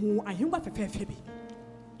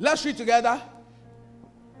 Let's read together.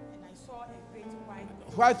 And I saw a great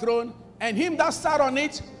white throne, and him that sat on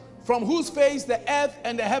it, from whose face the earth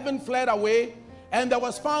and the heaven fled away, and there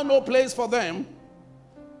was found no place for them.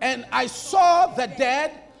 And I saw the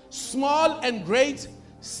dead, small and great,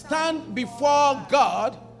 stand before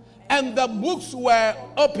God, and the books were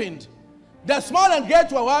opened. The small and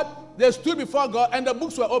great were what? They stood before God, and the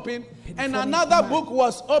books were opened. And another book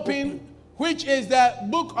was opened, which is the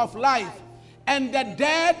book of life. And the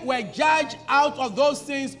dead were judged out of those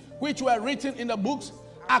things which were written in the books,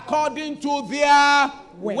 according to their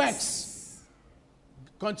works.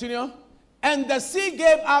 Continue. And the sea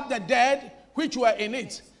gave up the dead which were in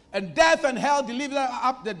it, and death and hell delivered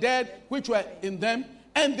up the dead which were in them,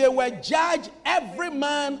 and they were judged every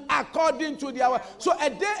man according to their works. So a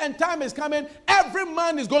day and time is coming, every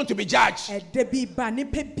man is going to be judged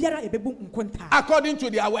according to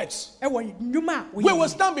their works. We will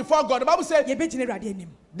stand before God. The Bible says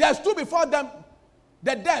there stood before them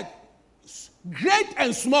the dead, great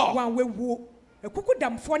and small,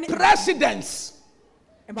 presidents,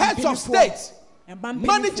 heads of state,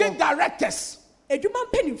 managing directors,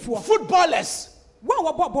 footballers,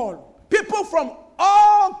 people from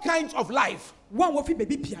all kinds of life.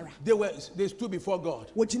 They stood before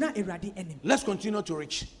God. Let's continue to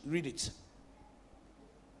read it.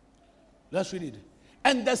 Let's read it.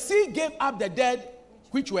 And the sea gave up the dead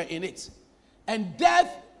which were in it, and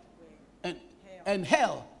death and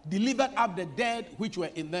hell delivered up the dead which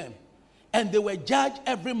were in them, and they were judged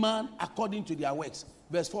every man according to their works.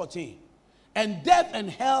 Verse 14. And death and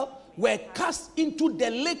hell were cast into the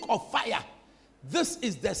lake of fire. This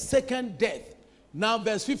is the second death. Now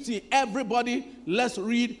verse 15. Everybody, let's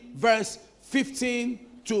read verse 15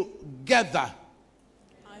 together.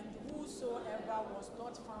 And whosoever was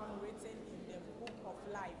not found written in the book of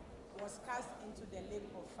life was cast into the lake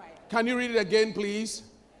of fire. Can you read it again, please?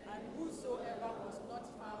 And whosoever was not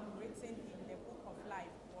found written in the book of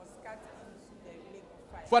life was cast into the lake of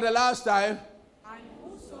fire. For the last time. And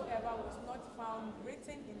whosoever was not found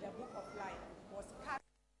written in the book of life was cast.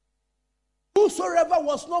 Whosoever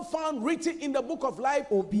was not found written in the book of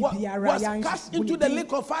life was cast into the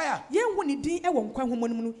lake of fire.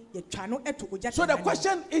 So the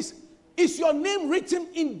question is your name written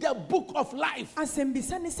in the book of life? And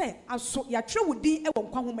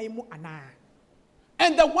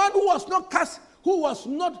the one who was not cast, who was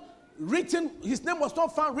not written, his name was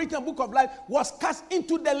not found written in the book of life, was cast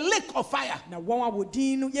into the lake of fire.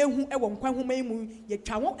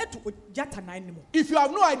 If you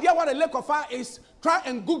have no idea what a lake of fire is, try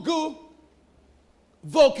and Google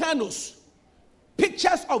volcanoes,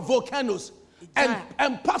 pictures of volcanoes,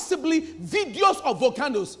 and possibly videos of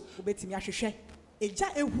volcanoes.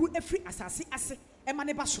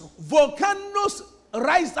 Volcanoes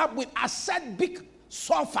rise up with acidic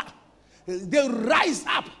sulfur. They rise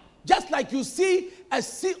up. Just like you see a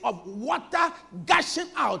sea of water gushing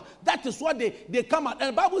out. That is what they come out. And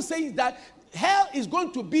the Bible says that hell is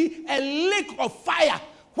going to be a lake of fire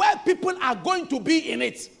where people are going to be in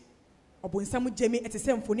it. And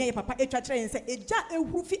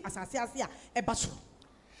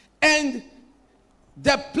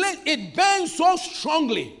the place, it burns so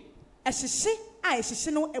strongly.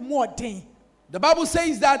 The Bible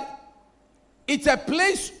says that it's a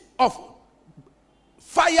place of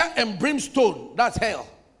fire and brimstone. That's hell.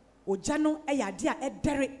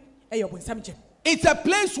 It's a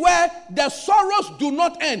place where the sorrows do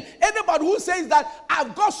not end. Anybody who says that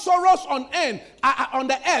I've got sorrows on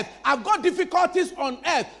the earth, I've got difficulties on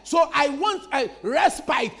earth, so I want a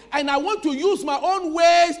respite and I want to use my own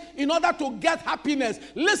ways in order to get happiness.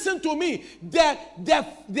 Listen to me. The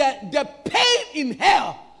pain in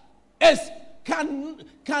hell can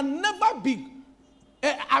never be.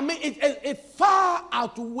 It far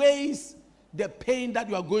outweighs the pain that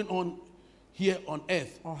you are going on here on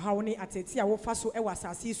earth. In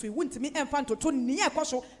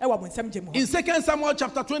 2 Samuel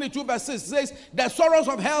chapter 22 verse 6 says, the sorrows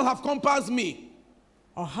of hell have compassed me.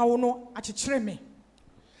 And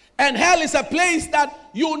hell is a place that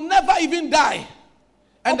you never even die.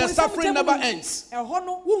 And the suffering never ends.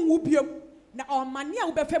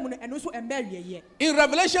 In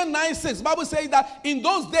Revelation 9:6, Bible says that in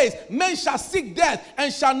those days men shall seek death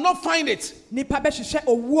and shall not find it.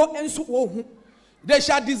 They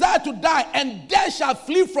shall desire to die and death shall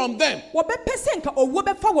flee from them.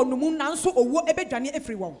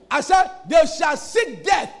 I said they shall seek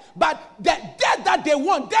death, but the death that they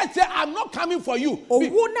want, death say, I'm not coming for you.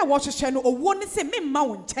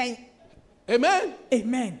 Amen.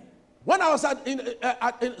 Amen. When I was in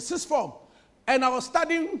sixth form, and I was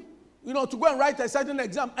studying, to go and write a certain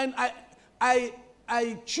exam, and I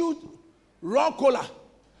chewed raw cola.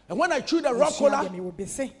 And when I chewed the raw cola,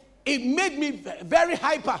 it made me very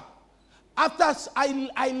hyper. After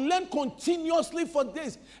I learned continuously for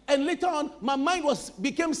this, and later on, my mind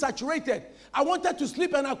became saturated. I wanted to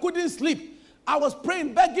sleep, and I couldn't sleep. I was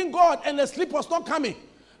praying, begging God, and the sleep was not coming.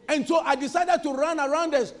 And so I decided to run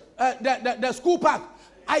around the school park.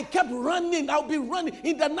 I kept running. I'll be running.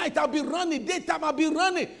 In the night, I'll be running. Daytime, I'll be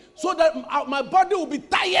running. So that my body will be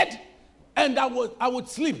tired and I would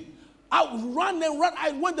sleep. I would run and run.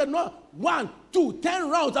 I went 1, 2, 10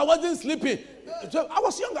 rounds. I wasn't sleeping. So I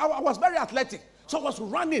was young. I was very athletic. So I was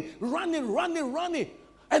running. And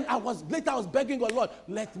later I was begging God, Lord,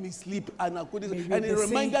 let me sleep. And I couldn't. And it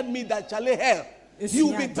reminded me that Charlie, hell.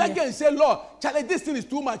 You'll be begging and say, Lord, Charlie, this thing is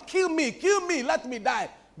too much. Kill me, let me die.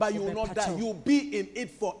 But you will not die. You will be in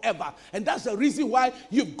it forever. And that's the reason why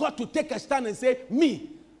you've got to take a stand and say, me,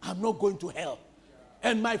 I'm not going to hell.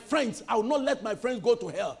 And my friends, I will not let my friends go to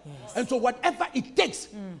hell. Yes. And so whatever it takes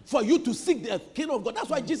for you to seek the kingdom of God. That's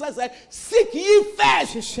why Jesus said, seek ye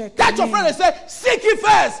first. Catch your friend and say, seek ye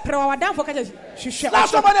first. Slap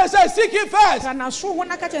somebody and say, seek ye first.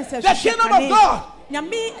 The kingdom of God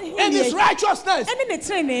and his righteousness.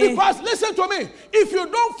 Because listen to me, if you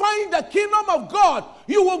don't find the kingdom of God,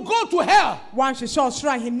 you will go to hell.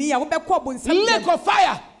 Lake of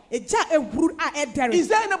fire. Is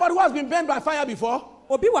there anybody who has been burned by fire before?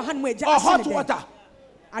 Or hot water?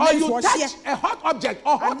 Or you touch a hot object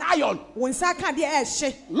or hot iron?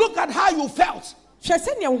 Look at how you felt. And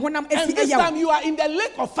this time you are in the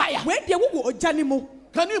lake of fire.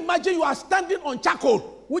 Can you imagine you are standing on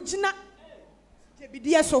charcoal?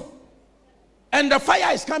 And the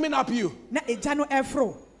fire is coming up you.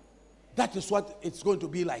 That is what it's going to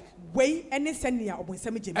be like. And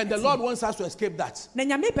the Lord wants us to escape that.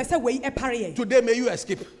 Today may you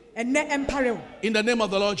escape. In the name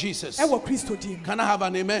of the Lord Jesus. Can I have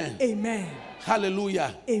an amen? Amen.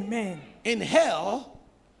 Hallelujah. Amen. In hell,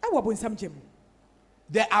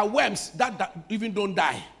 there are worms that even don't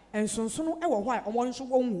die.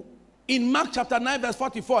 In Mark chapter 9 verse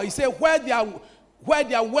 44, he said, where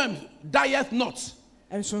their worms dieth not.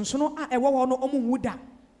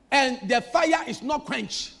 And the fire is not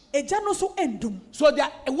quenched. So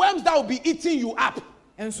there are worms that will be eating you up.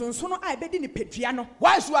 Whilst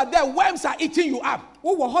you are there, worms are eating you up.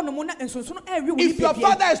 If your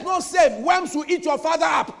father is not saved, worms will eat your father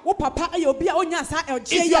up.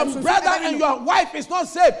 If your brother and your wife is not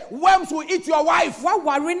saved, worms will eat your wife.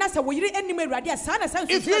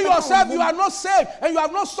 If you yourself, you are not saved and you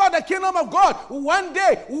have not sought the kingdom of God, one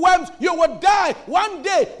day, worms, you will die. One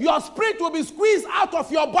day, your spirit will be squeezed out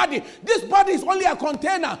of your body. This body is only a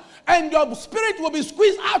container. And your spirit will be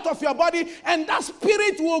squeezed out of your body, and that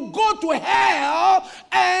spirit will go to hell,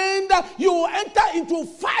 and you will enter into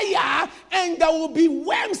fire, and there will be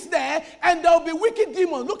worms there, and there will be wicked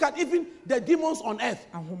demons. Look at even the demons on earth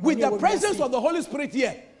with the presence of the Holy Spirit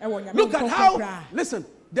here. Look at how, listen,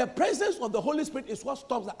 the presence of the Holy Spirit is what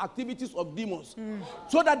stops the activities of demons,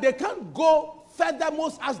 so that they can't go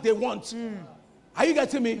furthermost as they want. Are you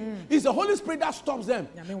getting me? It's the Holy Spirit that stops them.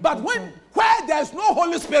 But where there's no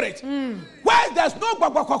Holy Spirit, where there's no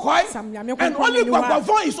Gwagwakwakoi, and only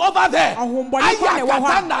Gwagwavon is over there,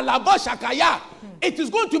 it is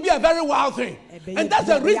going to be a very wild thing. And that's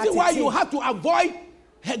the reason why you have to avoid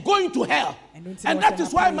going to hell. And that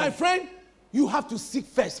is why, my friend, you have to seek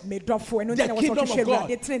first the kingdom of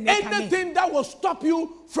God. Anything that will stop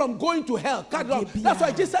you from going to hell, cut it off. That's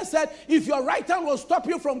why Jesus said, if your right hand will stop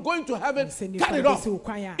you from going to heaven, cut it off.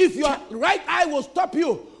 If your right eye will stop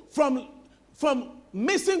you from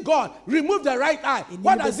missing God, remove the right eye.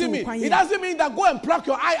 What does it mean? It doesn't mean that go and pluck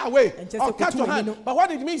your eye away or cut your hand. But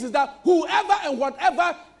what it means is that whoever and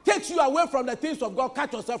whatever takes you away from the things of God,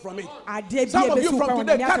 cut yourself from it. Some of you from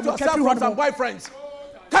today, cut yourself from some boyfriends.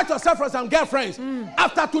 Cut yourself from some girlfriends.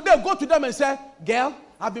 After today, go to them and say, girl,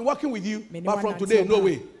 I've been working with you, but from today, no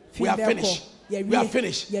way. We are finished. We are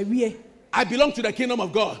finished. I belong to the kingdom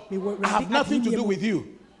of God. I have nothing to do with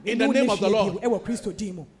you. In the name of the Lord.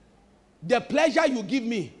 The pleasure you give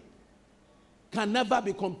me can never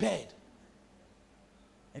be compared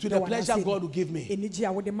to the pleasure God will give me.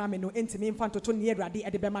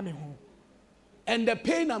 And the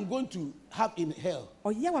pain I'm going to have in hell,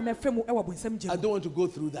 I don't want to go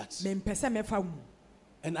through that.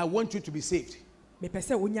 And I want you to be saved. Make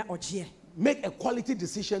a quality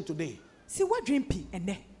decision today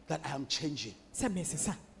that I am changing.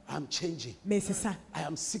 I'm changing. I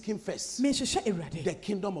am seeking first the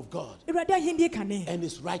kingdom of God and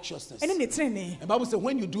His righteousness. And the Bible says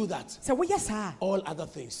when you do that, all other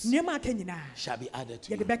things shall be added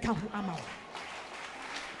to you.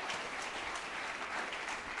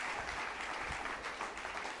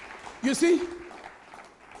 You see,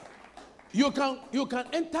 you can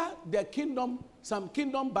enter the kingdom, some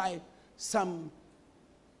kingdom by some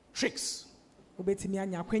tricks.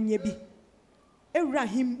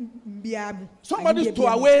 Somebody stow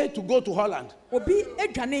away to go to Holland, but you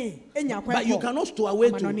cannot stow away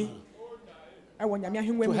to heaven.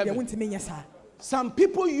 Some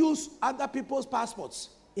people use other people's passports,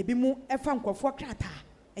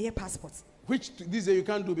 which these days you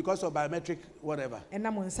can't do because of biometric whatever.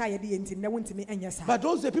 But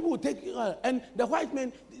those the people who take and the white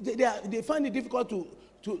men, they find it difficult to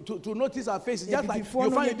notice our faces, just like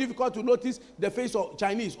you find it difficult to notice the face of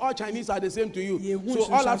Chinese. All Chinese are the same to you,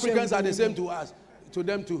 so all Africans are the same to us, to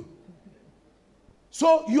them too.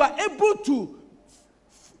 So you are able to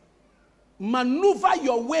maneuver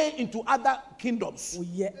your way into other kingdoms.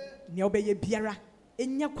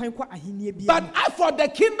 But as for the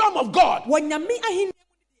kingdom of God,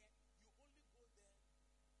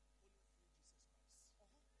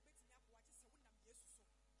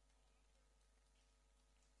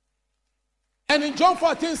 and in John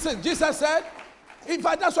 14:6, Jesus said, in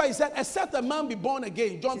fact, that's why he said, except a man be born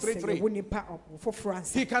again, John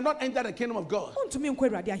 3:3, he cannot enter the kingdom of God.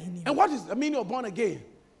 And what is the meaning of born again?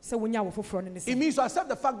 It means to accept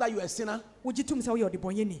the fact that you are a sinner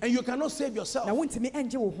and you cannot save yourself. You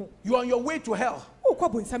are on your way to hell.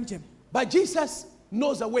 But Jesus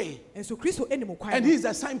knows the way, and He is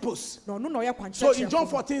the signpost. So in John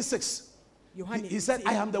 14:6, he said,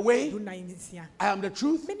 I am the way, I am the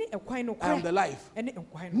truth, I am the life.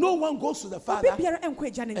 No one goes to the Father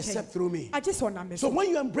except through me. So when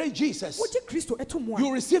you embrace Jesus,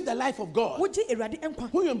 you receive the life of God.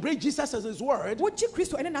 When you embrace Jesus as His word,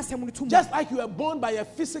 just like you were born by a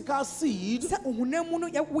physical seed, as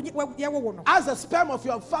the sperm of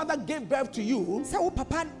your father gave birth to you, and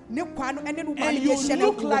you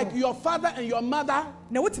look like your father and your mother,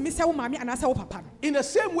 in the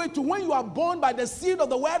same way to when you are born by the seed of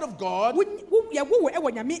the word of God,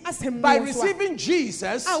 by receiving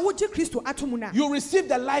Jesus, you receive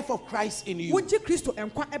the life of Christ in you.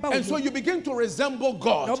 And so you begin to resemble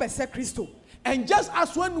God. And just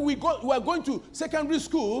as when we are going to secondary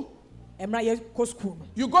school,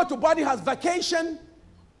 you go to Body House vacation,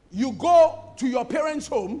 you go to your parents'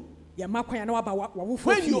 home,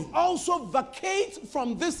 When you also vacate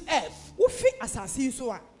from this earth,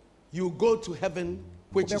 you go to heaven,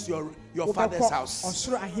 which is your Father's house.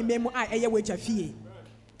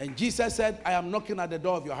 And Jesus said, I am knocking at the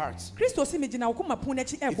door of your hearts.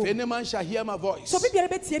 If any man shall hear my voice,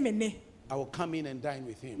 I will come in and dine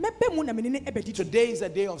with him. Today is a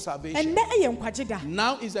day of salvation.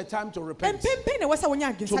 Now is the time to repent.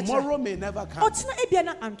 Tomorrow may never come.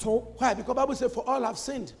 Why? Because the Bible says, for all have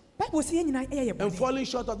sinned and falling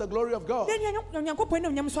short of the glory of God.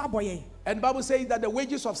 And the Bible says that the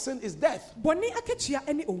wages of sin is death.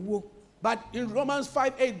 But in Romans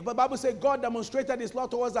 5:8, the Bible says God demonstrated his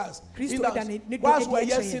love towards us. Whilst we were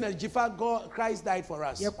yet sinners, Christ died for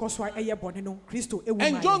us. And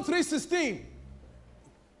John 3:16,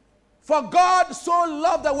 for God so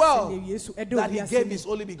loved the world that he gave his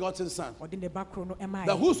only begotten Son,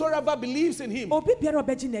 that whosoever believes in him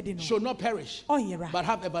should not perish but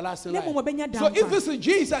have everlasting life. So if this is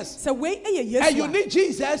Jesus and you need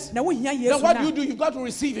Jesus, then what do? You've got to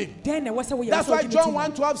receive him. That's why John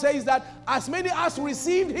 1:12 says that as many as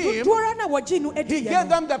received him, he gave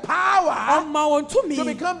them the power to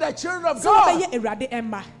become the children of God.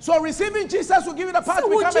 So receiving Jesus will give you the power to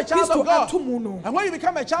become a child of God. And when you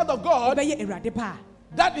become a child of God,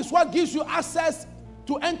 that is what gives you access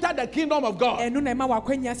to enter the kingdom of God. Can I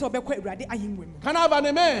have an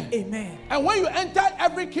amen? Amen. And when you enter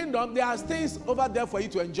every kingdom, there are things over there for you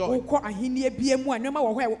to enjoy. When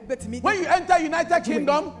you enter United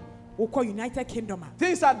Kingdom,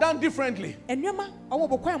 things are done differently. And there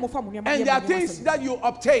are things that you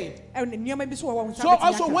obtain. So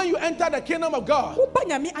also when you enter the kingdom of God,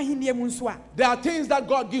 there are things that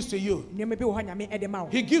God gives to you.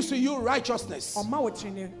 He gives to you righteousness,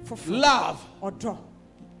 love,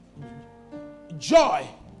 joy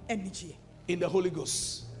in the Holy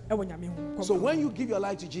Ghost. So when you give your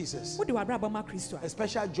life to Jesus, a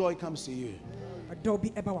special joy comes to you.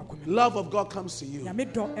 Love of God comes to you.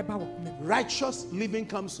 Righteous living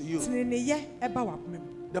comes to you.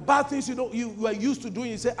 The bad things you are used to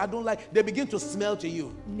doing, you say, I don't like, they begin to smell to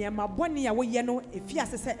you. And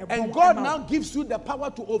God now gives you the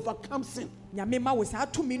power to overcome sin.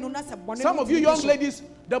 Some of you young ladies,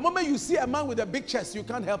 the moment you see a man with a big chest, you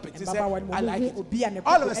can't help it. You say, I like it.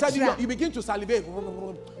 All of a sudden, you begin to salivate.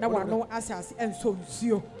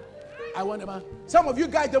 I want a man. Some of you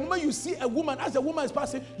guys, the moment you see a woman, as a woman is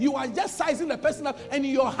passing, you are just sizing the person up, and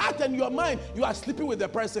in your heart and your mind, you are sleeping with the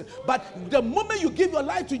person. But the moment you give your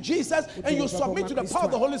life to Jesus and you submit to the power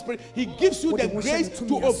of the Holy Spirit, he gives you the grace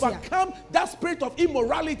to overcome that spirit of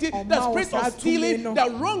immorality, the spirit of stealing, the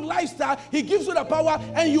wrong lifestyle. He gives you the power,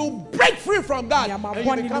 and you break free from that, and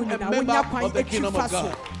you become a member of the kingdom of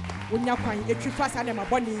God.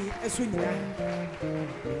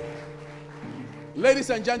 Ladies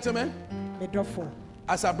and gentlemen,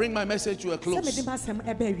 as I bring my message to a close,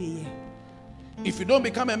 if you don't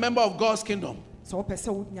become a member of God's kingdom,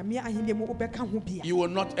 you will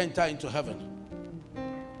not enter into heaven.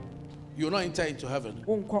 You will not enter into heaven.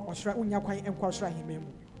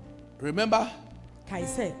 Remember,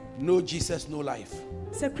 no Jesus, no life.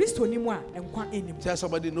 Tell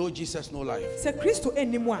somebody, no Jesus, no life.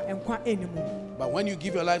 But when you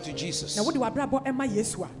give your life to Jesus,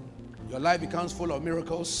 your life becomes full of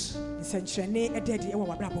miracles,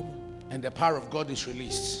 and the power of God is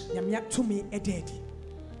released, and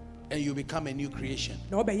you become a new creation.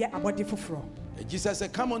 And Jesus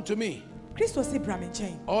said, come unto me,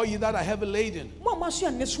 all ye that are heavy laden, I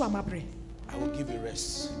will give you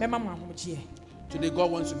rest. Today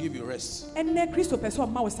God wants to give you rest. I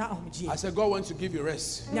said God wants to give you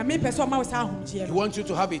rest. He wants you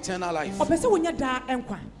to have eternal life.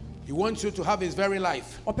 He wants you to have his very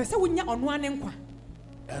life.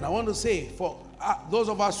 And I want to say, for those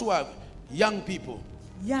of us who are young people,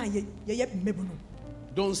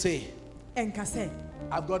 don't say,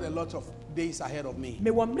 I've got a lot of days ahead of me.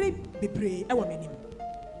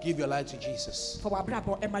 Give your life to Jesus.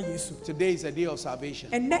 Today is a day of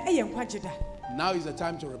salvation. Now is the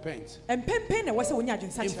time to repent. In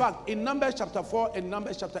fact, in Numbers chapter 4 and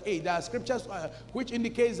Numbers chapter 8, there are scriptures which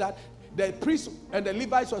indicates that the priests and the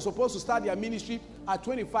Levites were supposed to start their ministry at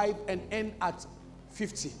 25 and end at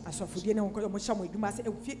 50.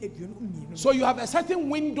 So you have a certain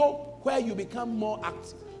window where you become more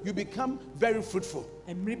active. You become very fruitful.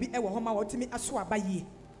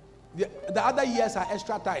 The other years are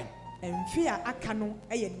extra time.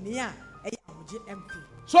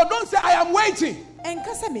 So don't say, I am waiting.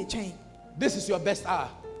 This is your best hour.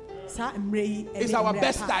 It's our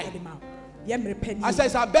best time. I say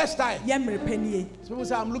it's our best time. People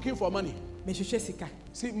say, I'm looking for money.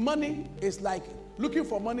 See, money is like looking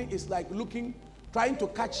for money is like trying to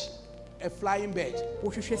catch a flying bird.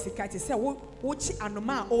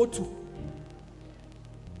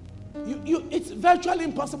 It's virtually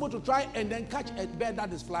impossible to try and then catch a bird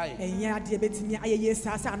that is flying.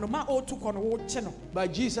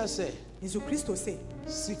 But Jesus said,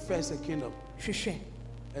 seek first the kingdom,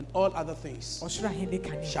 and all other things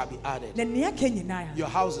shall be added. Your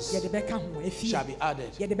houses shall be added.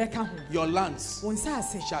 Your lands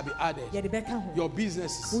shall be added. Your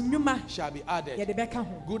businesses shall be added.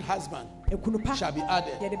 Good husband shall be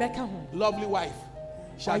added. Lovely wife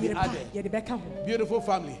shall be added. Beautiful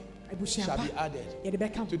family shall be added.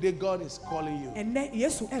 Today God is calling you.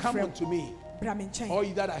 Come unto me, all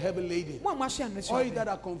you that are heavy laden, all you that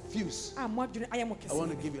are confused. I want to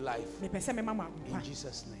give you life. In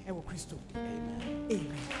Jesus' name. Amen.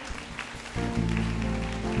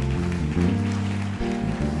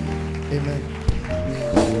 Amen.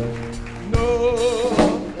 No,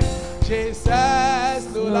 Jesus,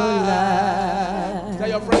 no lie. Tell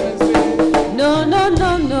your friend and say, no, no,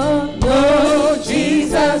 no, no, no,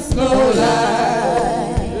 Jesus, no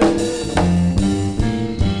lie.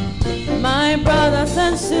 My brothers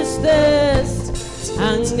and sisters,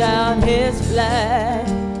 thank God His flag.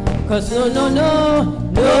 'Cause no, no, no,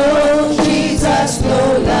 no, Jesus,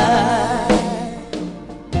 no lie.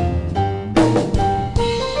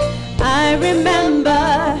 I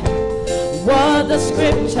remember what the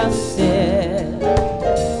scripture said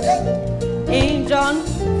in John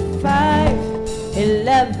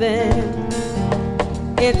 5:11.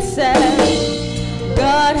 It says,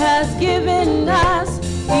 God has given us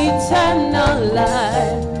eternal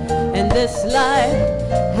life, and this life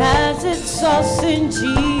has its source in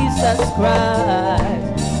Jesus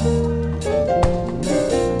Christ.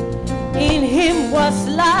 In Him was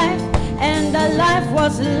life, and the life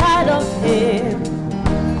was light of Him.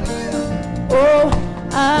 Oh,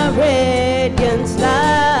 our radiant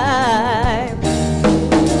life.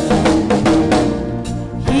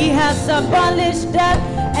 He has abolished death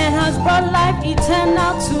and has brought life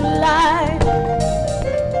eternal to life,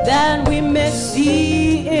 that we may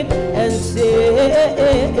see it and say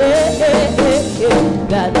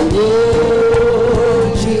that,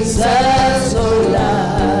 oh, Jesus, oh,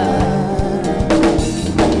 life.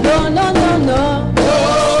 No, no, no, no,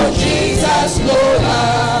 no, Jesus, no,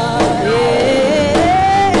 life.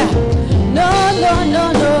 Yeah. No, no, no,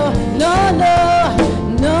 no, no, no,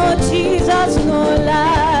 no, Jesus, no,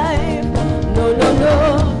 life. No, no, no,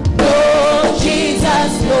 no,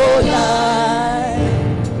 Jesus, no, life.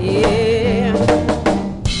 Yeah.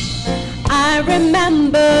 I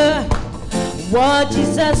remember what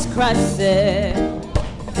Jesus Christ said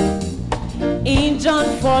in John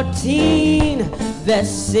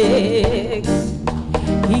 14:6.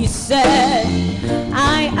 He said,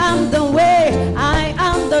 I am the way, I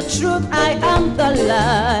am the truth, I am the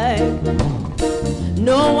life.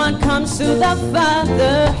 No one comes to the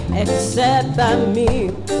Father except by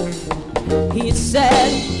me. He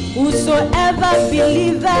said, whosoever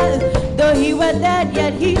believeth, though he were dead,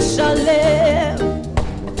 yet he shall live.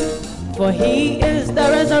 For He is the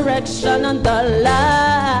resurrection and the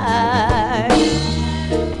life.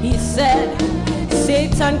 He said,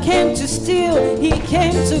 Satan came to steal, he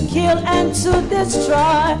came to kill and to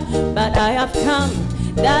destroy, but I have come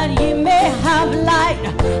that ye may have life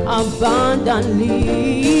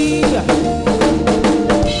abundantly.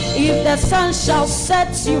 If the Son shall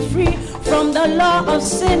set you free from the law of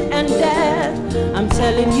sin and death, I'm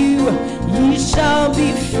telling you, ye shall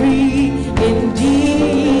be free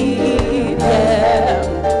indeed. Yeah.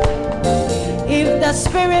 If the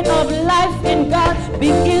Spirit of life in God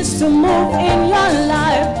begins to move in your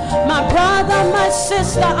life, my brother, my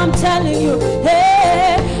sister, I'm telling you,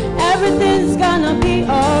 hey, everything's gonna be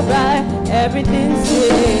alright. Everything's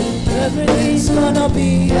gonna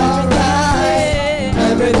be alright.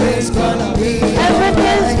 Everything's gonna be alright.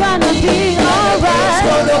 Everything's gonna be alright. Everything's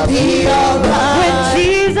gonna be alright. With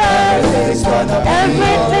Jesus, everything's gonna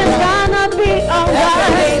be alright.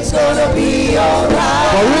 Everything's gonna be alright.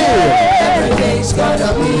 For real. Everything's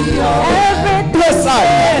gonna be alright.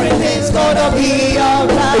 Everything's gonna be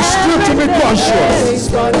alright. It's good to be conscious. Everything's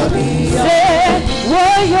gonna be alright.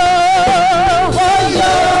 Whoa-yo,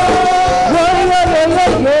 whoa-yo, whoa-yo, whoa-yo,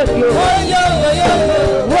 whoa-yo,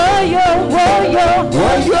 whoa-yo, whoa-yo,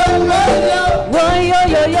 whoa-yo, whoa-yo,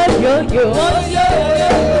 yo-yo, yo-yo, whoa-yo,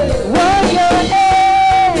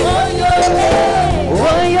 whoa-yo,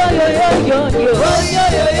 whoa-yo, yo-yo, yo-yo,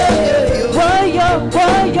 whoa-yo,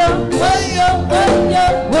 whoa-yo,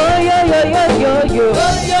 whoa-yo, yo-yo, yo-yo.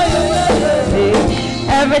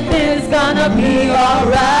 Everything's gonna be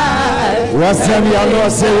alright. What's time you know?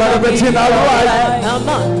 Say what everything alright. Come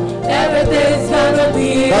on. Everything's gonna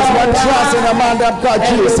be That's what trust in a man that got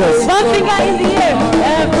Jesus. One finger in the air.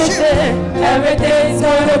 Everything's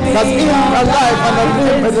gonna be That's in a life and a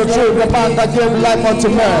live is the truth. The man that gave life unto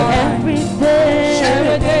man.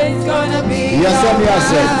 Everything's gonna be Yes,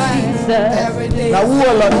 now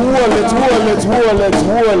wall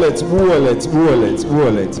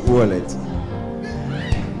it.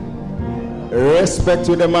 Respect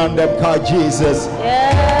to the man that called Jesus.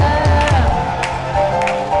 Yeah.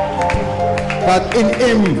 But in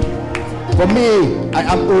him, for me, I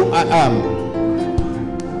am who I am.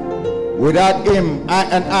 Without him,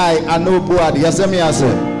 I are nobody. Yes, I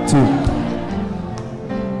say too.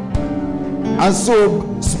 And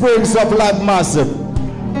so springs of life massive.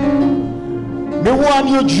 The one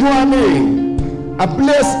you join me, I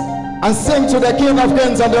bless and sing to the King of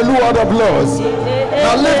Kings and the Lord of Lords.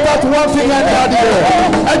 Now lift that one finger in the air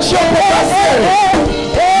and show me that say,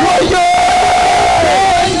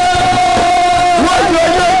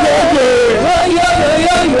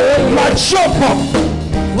 my chop up,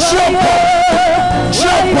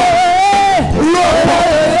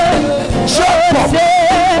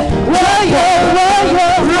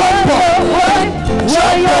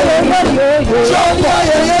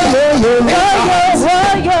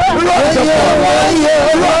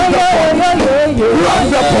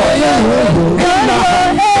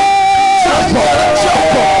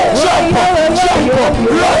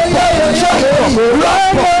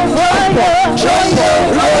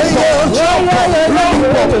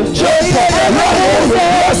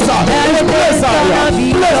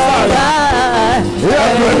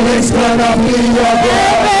 everything's gonna be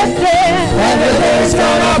alright. Everything's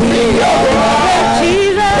gonna be alright.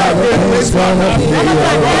 Everything's gonna be alright.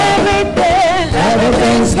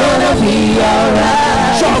 Everything's gonna be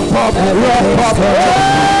alright. Jump up, rock up,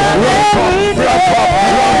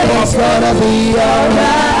 everything's gonna be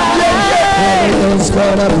alright. Everything's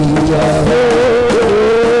gonna be alright.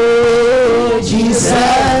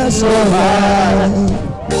 Jesus, alright.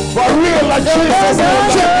 For real, like Jesus,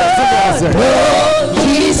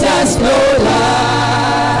 Jesus, no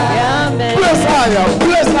lie. Bless higher,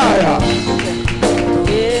 bless higher.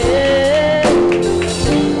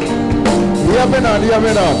 Hear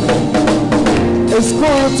me now. It's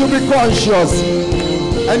good to be conscious.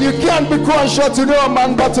 And you can't be conscious to no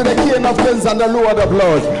man but to the King of Kings and the Lord of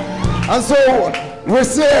Lords. And so we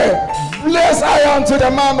say, bless I unto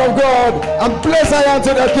the man of God, and bless I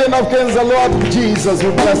unto the King of Kings, the Lord Jesus,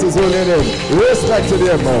 who bless his holy name. Respect to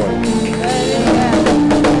them, Lord.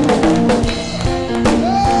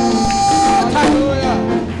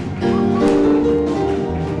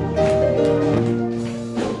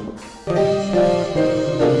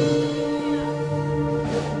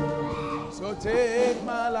 So take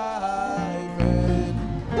my life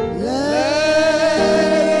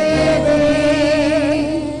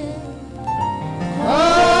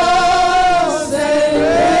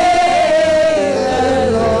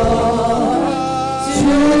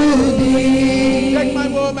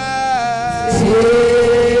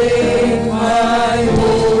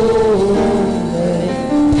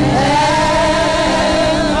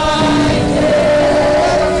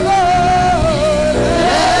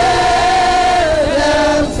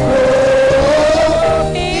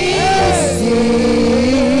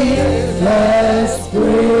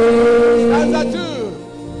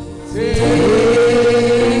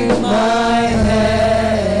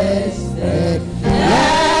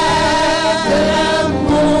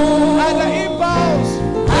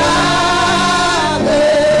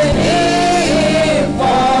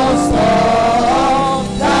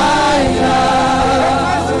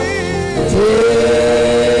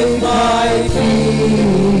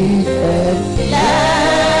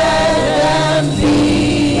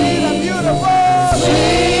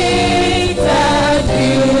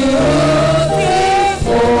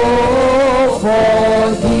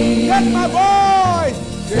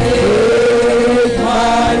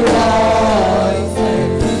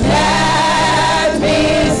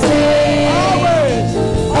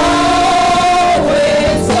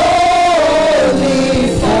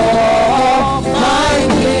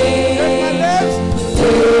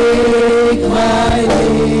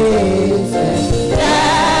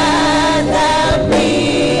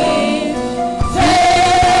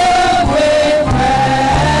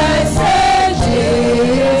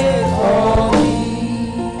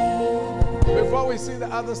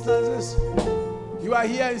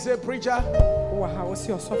and preacher.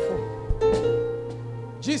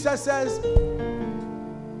 Jesus says,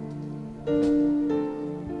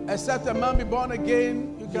 except a man be born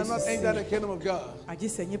again, you cannot enter the kingdom of God.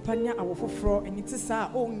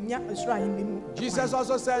 Jesus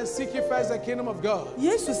also said, seek ye first the kingdom of God.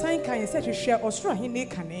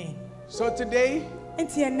 So today,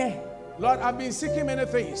 Lord, I've been seeking many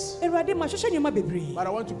things, but I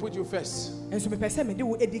want to put you first. I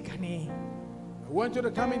want you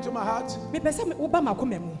to come into my heart,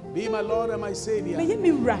 be my Lord and my Savior.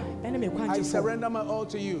 I surrender my all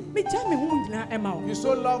to you. You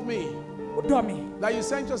so love me that you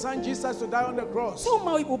sent your son Jesus to die on the cross,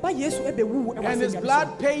 and his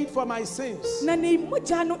blood paid for my sins.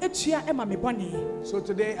 So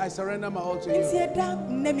today I surrender my all to you.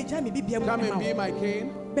 Come and be my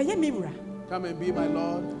King. Come and be my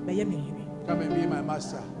Lord. Come and be my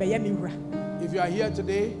Master. If you are here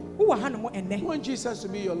today, you want Jesus to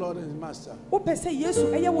be your Lord and Master, the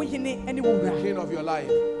King of your life.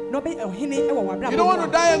 You don't want to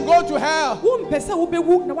die and go to hell.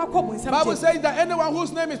 The Bible says that anyone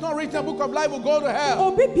whose name is not written in the book of life will go to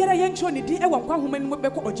hell. It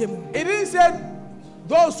didn't say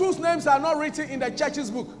those whose names are not written in the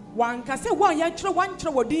church's book. Your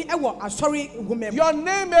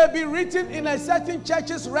name may be written in a certain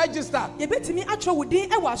church's register, but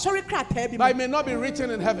it may not be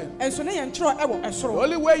written in heaven. The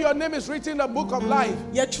only way your name is written in the book of life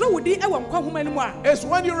is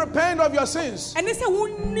when you repent of your sins, change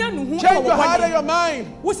your heart and your mind,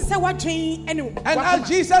 and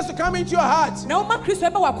ask Jesus to come into your heart.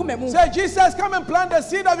 Say, Jesus, come and plant the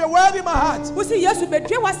seed of your word in my heart.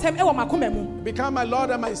 Become my Lord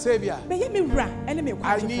and my Savior.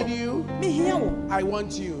 I need you. I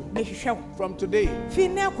want you. From today,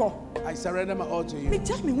 I surrender my all to you.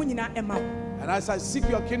 And as I seek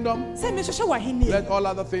your kingdom, let all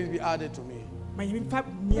other things be added to me.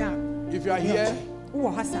 If you are here,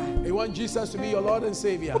 you want Jesus to be your Lord and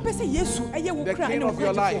Savior, the King of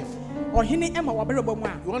your life.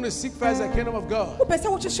 You want to seek first the kingdom of God. You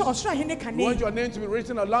want your name to be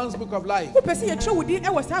written in the Lamb's book of life. You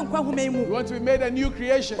want to be made a new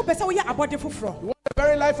creation. You want the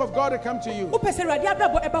very life of God to come to you. I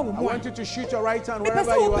want you to shoot your right hand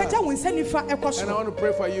wherever you are, and I want to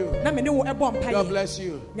pray for you. God bless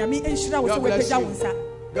you. God bless you.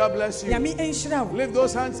 God bless you. Lift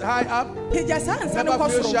those hands high up. Never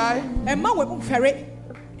feel shy.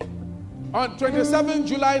 On 27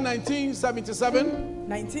 July 1977,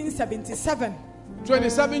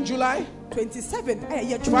 27 July,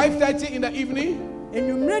 5:30 in the evening,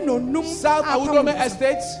 South Awudome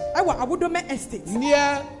Estates,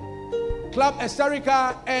 near Club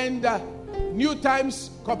Esterica and New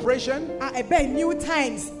Times Corporation, I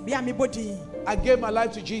gave my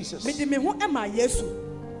life to Jesus,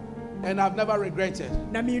 and I've never regretted.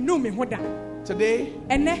 Today,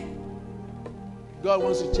 God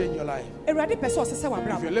wants to change your life.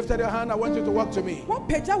 If you lifted your hand, I want you to walk to me. Walk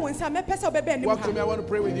to me. I want to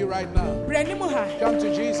pray with you right now. Come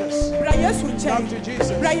to Jesus. Come to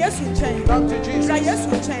Jesus. Come to Jesus.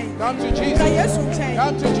 Come to Jesus. Come to Jesus.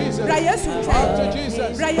 Come to Jesus. Come to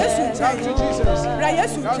Jesus. Come to Jesus.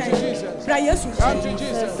 Come to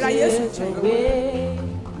Jesus.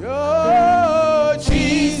 Your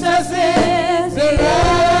Jesus is the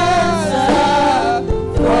answer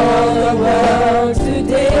for the world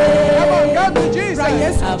today. Come on, come to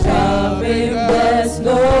Jesus. Above him there's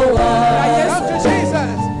no one. Come to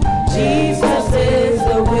Jesus. Jesus is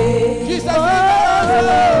the way. Jesus is the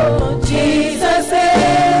answer. Jesus is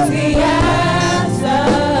the answer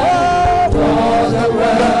for the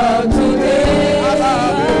world today.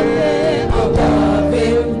 Above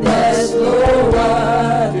him there's no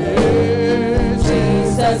one.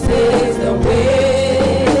 Jesus is the way.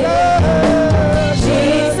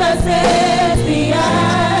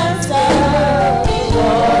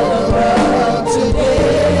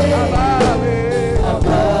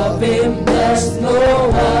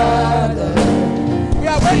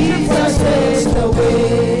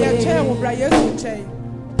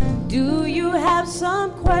 Do you have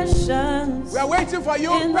some questions? We are waiting for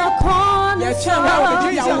you. In the corner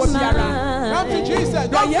of your mind. Come to Jesus.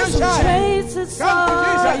 Don't feel shy. Come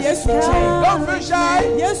to Jesus. Don't feel shy.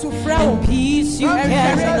 And peace you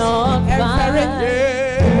cannot find.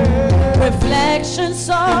 Reflections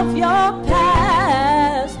of your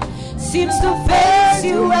past seems to face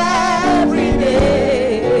you every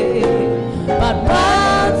day. But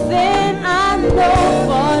one thing I know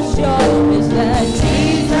for sure is that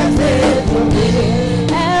Jesus is the way.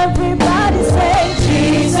 Everybody say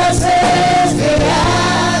Jesus is the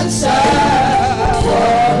answer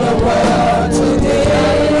for the world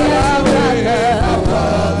today.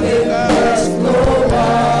 Above him there's no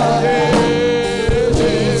one.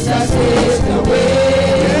 Jesus is the way.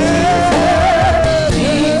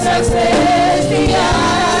 Jesus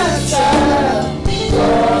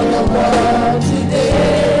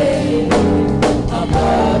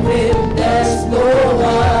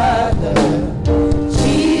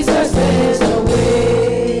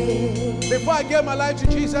life to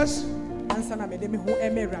Jesus,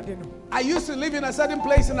 I used to live in a certain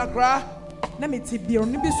place in Accra, in a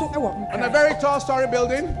very tall story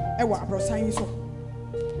building,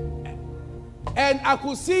 and I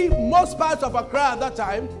could see most parts of Accra at that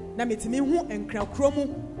time.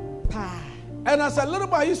 And as a little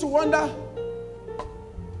boy, I used to wonder,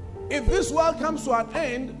 if this world comes to an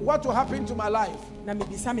end, what will happen to my life? When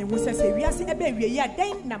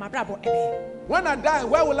I die,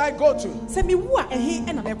 where will I go to?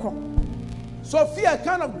 So fear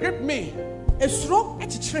kind of gripped me.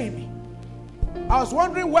 I was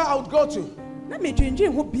wondering where I would go to. But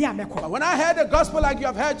when I heard the gospel like you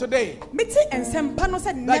have heard today,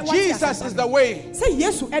 that Jesus is the way,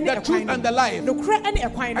 the truth, and the life,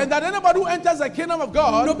 and that anybody who enters the kingdom of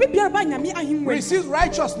God receives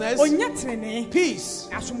righteousness, peace,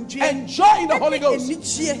 and joy in the Holy Ghost.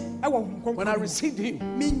 When I received Him,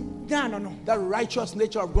 the righteous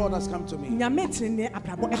nature of God has come to me. I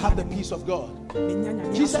have the peace of God.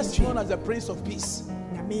 Jesus is known as the Prince of Peace.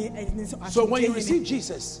 So when you receive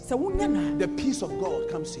Jesus, the peace of God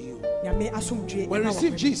comes to you. When you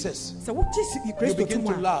receive Jesus, you begin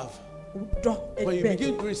to love. When you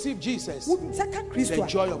begin to receive Jesus, the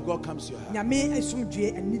joy of God comes to your heart.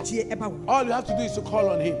 All you have to do is to call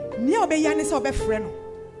on Him.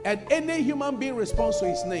 And any human being responds to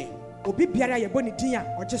His name. Any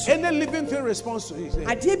living thing responds to His name.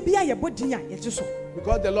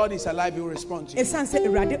 Because the Lord is alive, He will respond to you. So we're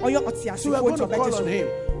going to call on Him.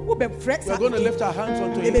 We're going to lift our hands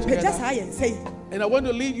unto Him together. And I want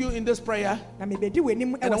to lead you in this prayer. And I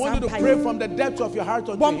want you to pray from the depths of your heart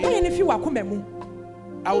unto Him.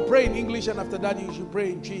 I will pray in English, and after that you should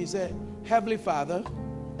pray in Jesus. Heavenly Father,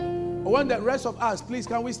 I want the rest of us, please,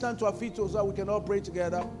 can we stand to our feet so that we can all pray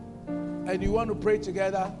together? And you want to pray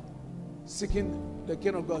together, seeking the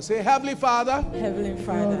King of God. Say, Heavenly Father. Heavenly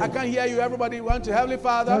Father. I can't hear you. Everybody want to. Heavenly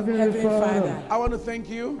Father. Heavenly Father. I want to thank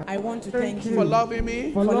you. I want to thank you for loving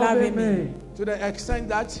me. For loving me. To the extent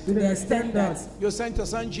that. You sent your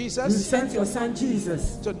Son Jesus. You sent your Son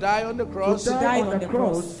Jesus. To die on the cross. To die on the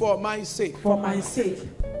cross. For my sake. For my sake.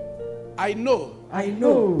 I know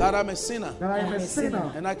that I'm a sinner.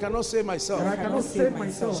 And I cannot save myself.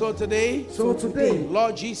 So today,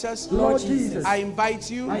 Lord Jesus, I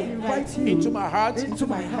invite you into my heart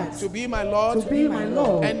to be my Lord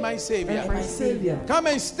and my Savior. Come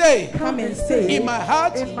and stay in my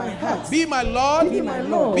heart. Be my Lord.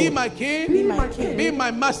 Be my King. Be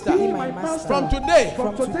my Master. From today,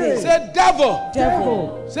 say devil.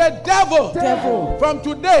 Say devil. From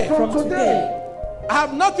today, I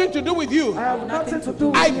have nothing to do with you.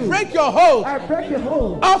 I break your hold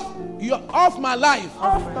off my life.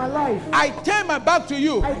 I turn my back to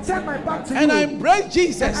you. And I embrace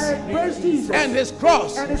Jesus and His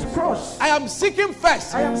cross. I am seeking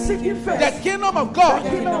first the kingdom of God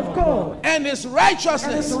and His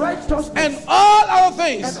righteousness, and all other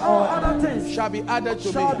things shall be added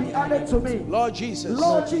to me. Lord Jesus,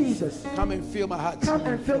 come and fill my heart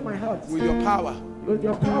with your power. With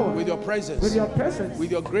your power, with your presence, with your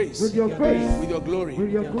grace, with your glory,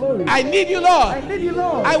 I need you, Lord.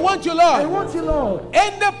 I want you, Lord.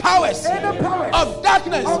 End the powers of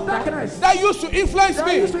darkness that used to influence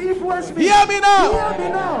me. Hear me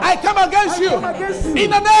now. I come against you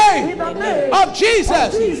in the name of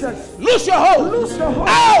Jesus. Loose your hold.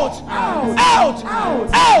 Out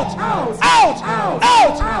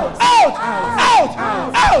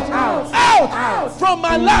from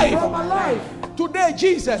my life. Today,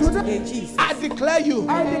 Jesus, I declare you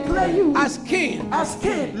as King,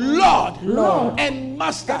 Lord, and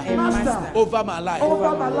Master over my life.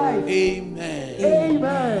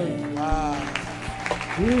 Amen. Wow.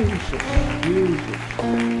 Pray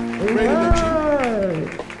in the chief.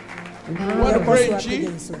 You want to pray in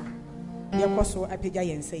chief?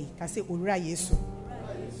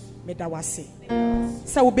 Medawase.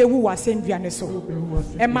 So be who was in Vianeso.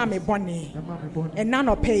 Emma me bonny. And none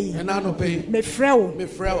of pay. Me frel.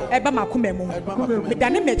 Eba macumemo.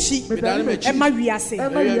 Medane mechi. Emma viase.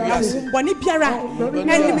 Bonny Piara.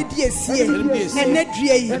 Enemy DSC. And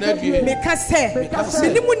Nedrie. Me case.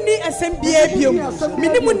 Minimuni SMBA biom.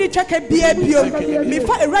 Minimuni chaka bia biom. Me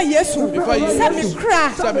fa era Yesu. Sami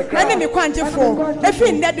cra. Enemy quante for.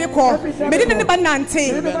 Efin that they call. Medine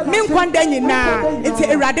banante. Min kwanda nyina. It's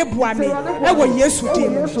erade buami.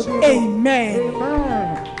 Amen.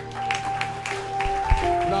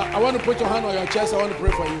 Now I want to put your hand on your chest. I want to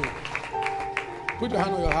pray for you. Put your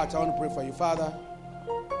hand on your heart. I want to pray for you. Father,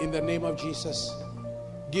 in the name of Jesus,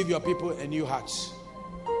 give your people a new heart.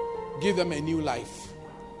 Give them a new life.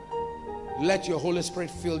 Let your Holy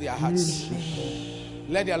Spirit fill their hearts.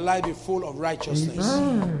 Let their life be full of righteousness,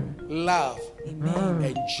 love,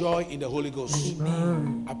 and joy in the Holy Ghost.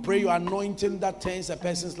 I pray your anointing that turns a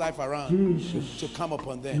person's life around to come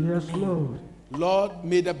upon them. Yes, Lord. Lord,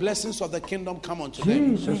 may the blessings of the kingdom come unto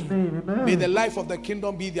them. Jesus' name, amen. May the life of the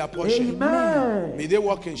kingdom be their portion. Amen. May they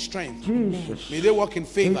walk in strength. Jesus. May they walk in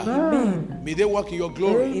favor. Amen. May they walk in your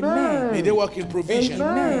glory. Amen. May they walk in provision,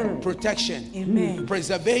 Amen. protection,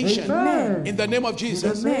 preservation. Amen. In the name of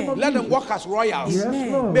Jesus. In the name of Let them Jesus. walk as royals. Yes,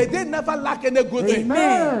 Lord. May they never lack any good thing.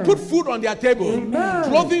 Amen. Put food on their table, Amen.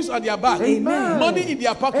 clothing on their back, Amen. money in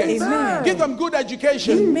their pockets. Amen. Give them good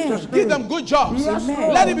education. Jesus' Give them name. good jobs. Yes,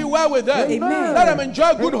 Lord. Let it be well with them. Amen. Let them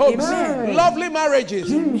enjoy good homes, Amen. lovely marriages,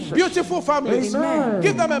 Jesus. beautiful families. Amen.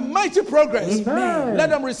 Give them a mighty progress. Amen.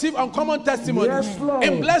 Let them receive uncommon testimonies. Yes, Lord.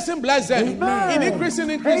 In blessing, bless them. Amen. In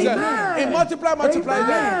increasing, increase them. Amen. In multiply, multiply them.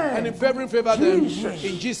 Amen. And in favoring, favor them. Jesus.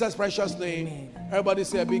 In Jesus' precious name. Everybody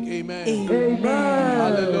say a big amen. Amen.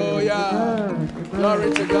 Hallelujah.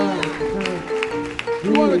 Glory to God.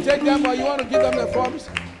 You want to take them or you want to give them the forms?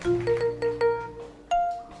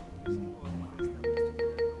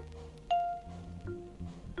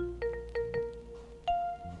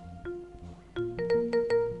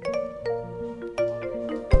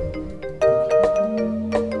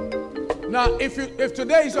 Now, if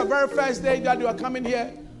today is your very first day that you are coming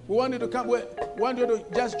here, we want you to come. We want you to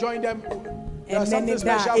just join them. There's something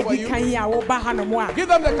special for you. Give them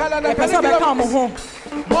the calendar. Can you give them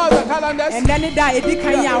more of the calendars? Give them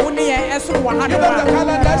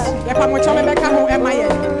the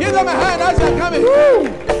calendars. Give them a hand as they're coming.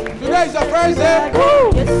 Today is the first day.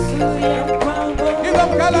 Give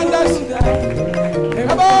them calendars.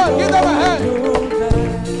 Come on, give them a hand.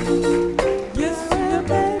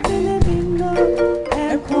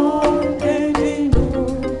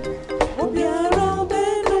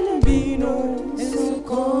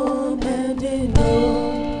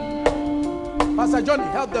 Pastor Johnny,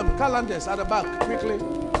 help them. Calendars at the back, quickly.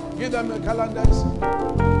 Give them the calendars.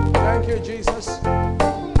 Thank you, Jesus.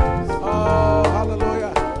 Oh,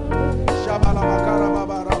 hallelujah.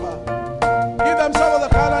 Give them some of the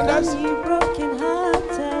calendars.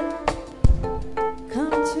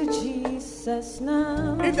 Come to Jesus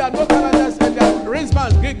now. If there are no calendars and there are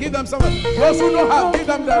wristbands, give them some. Those who don't have, give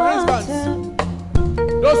them the wristbands.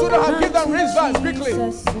 Those who don't have, give them wristbands quickly.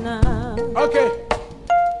 Okay.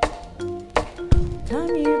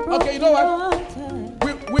 Okay, you know what?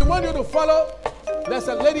 We want you to follow. There's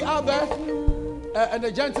a lady out there and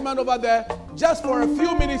a gentleman over there. Just for a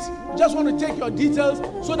few minutes, just want to take your details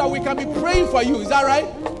so that we can be praying for you. Is that right?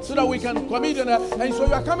 So that we can commit in and so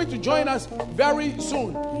you are coming to join us very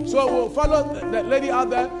soon. So we'll follow the lady out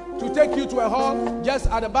there to take you to a hall just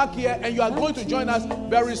at the back here, and you are going to join us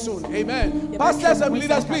very soon. Amen. Pastors and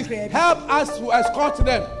leaders, please help us to escort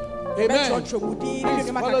them. Amen. Please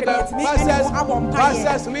follow them.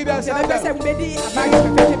 Pastors, leaders, help them.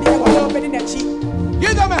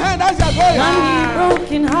 Give them a hand as you're going.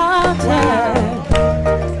 Broken hearted,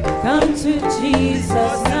 come to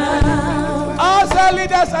Jesus now. All cell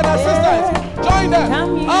leaders and assistants, join them.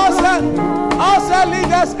 All cell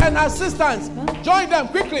leaders and assistants, join them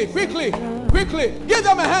quickly, quickly, quickly. Give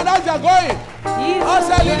them a hand as you're going. All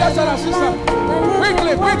cell leaders and assistants,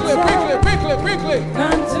 quickly, quickly, quickly, quickly, quickly.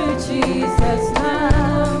 Come to Jesus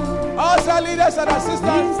now. All cell leaders and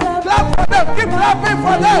assistants, clap for them. Keep clapping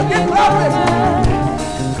for them. Keep clapping.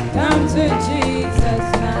 Come to Jesus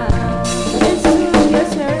now.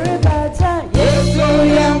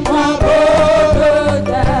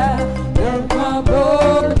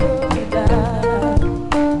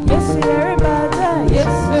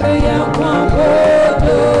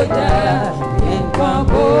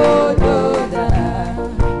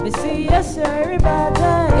 Yes, everybody.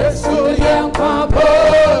 Yes,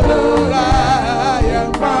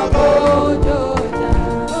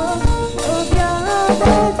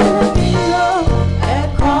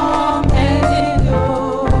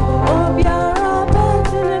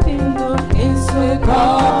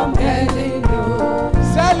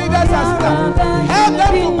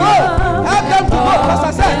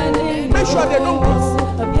 Make sure they don't go.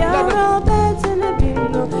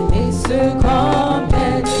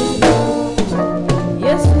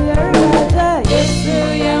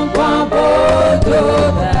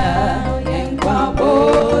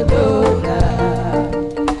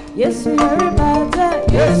 Yes,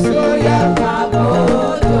 everybody. Yes,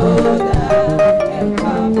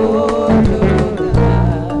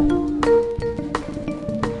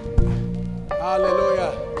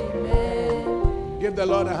 Hallelujah. Amen. Give the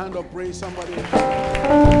Lord a hand of praise, somebody.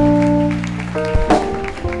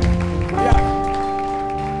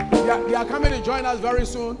 They are coming to join us very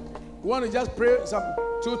soon. We want to just pray some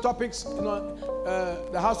 2 topics. You know,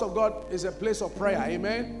 the house of God is a place of prayer.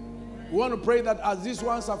 Amen. We want to pray that as these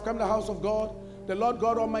ones have come to the house of God, the Lord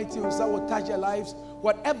God Almighty Himself will touch their lives.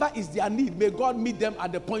 Whatever is their need, may God meet them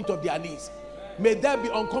at the point of their needs. May there be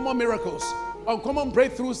uncommon miracles, uncommon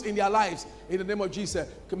breakthroughs in their lives. In the name of Jesus.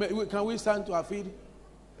 Can we stand to our feet?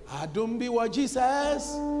 Adumbi wa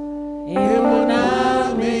Jesus.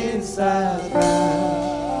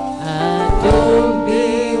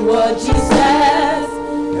 Adumbi wa Jesus.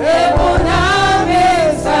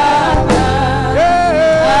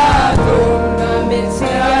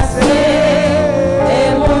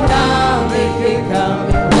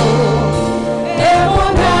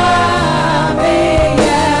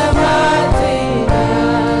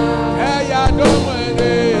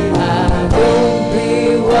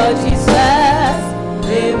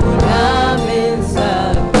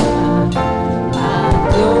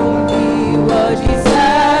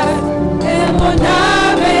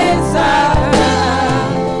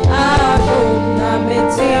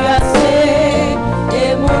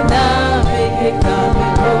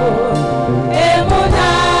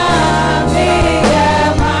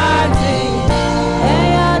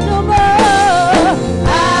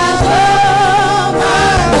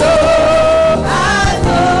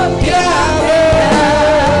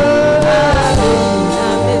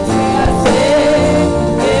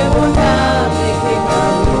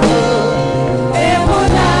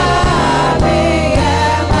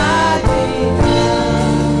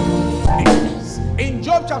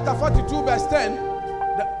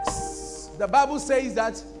 The Bible says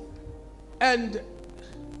that, and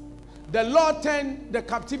the Lord turned the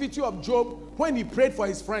captivity of Job when he prayed for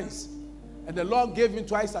his friends. And the Lord gave him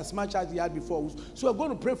twice as much as he had before. So we're going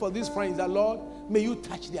to pray for these friends that, Lord, may you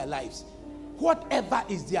touch their lives. Whatever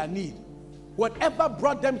is their need, whatever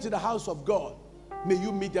brought them to the house of God, may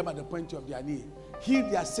you meet them at the point of their need. Heal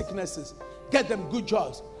their sicknesses, get them good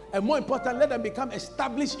jobs, and more important, let them become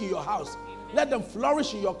established in your house. Let them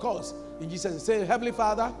flourish in your cause. In Jesus' name, say, Heavenly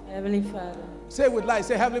Father. Heavenly Father. Say it with light.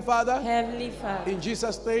 Say, Heavenly Father. Heavenly Father. In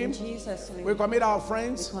Jesus' name. In Jesus' name. We commit our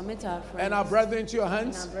friends. We commit our friends and our brethren into your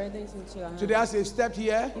hands. And our brethren into your hands. Today, as they've stepped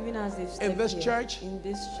here. Even as they've stepped in this here, church. In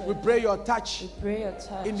this church. We pray your touch. We pray your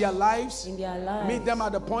touch. In their lives. In their lives. Meet them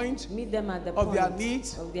at the point. Meet them at the of point their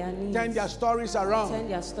needs. Of their needs. Turn their stories around. Turn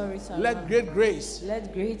their stories around. Let great grace.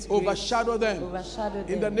 Let great overshadow grace them. Overshadow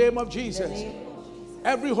them. In the name of Jesus.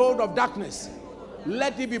 Every hold of darkness,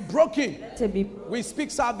 let it be broken. Let it be. We speak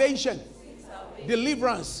salvation,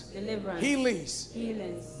 deliverance, healings.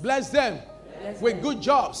 Bless them with good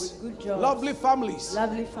jobs, lovely families,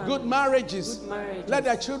 good marriages. Let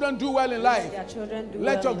their children do well in life.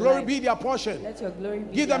 Let your glory be their portion.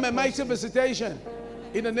 Give them a mighty visitation.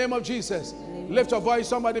 In the name of Jesus. Lift your voice.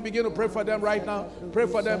 Somebody begin to pray for them right now. Pray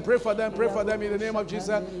for them. Pray for them. Pray for them in the name of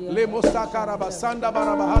Jesus. Le mostakaraba sanda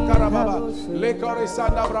baraba hakarababa. Le kore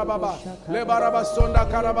sanda brababa. Le baraba sonda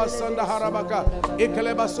karaba sanda harabaka.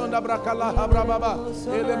 Ikeleba sonda brakala habrababa.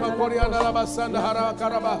 Ele makoriana laba sanda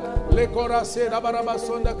harakaraba. Le kora seda baraba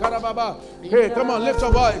sonda karababa. Hey, come on, lift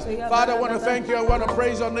your voice. Father, I want to thank you. I want to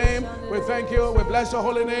praise your name. We thank you. We bless your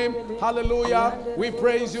holy name. Hallelujah. We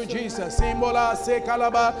praise you, Jesus. Simbola se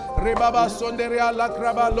kalaba rebaba sonda.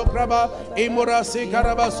 Lakraba lokraba imura se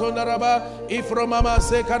karaba sondaraba ifromama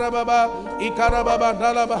se karababa ikarababa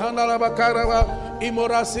dalaba handalaba karaba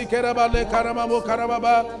imura se karaba le karama mo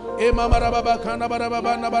karababa emamarababa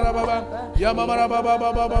kanabarababa nabarababa yamamarababa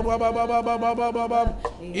baba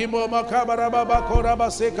imo makabarababa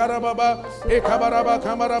koraba se karababa ekabaraba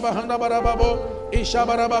kamaraba handabarababo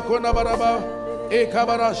ishabaraba konabaraba. We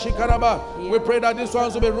pray that these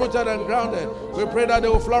ones will be rooted and grounded. We pray that they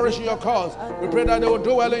will flourish in your cause. We pray that they will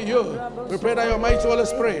do well in you. We pray that your mighty Holy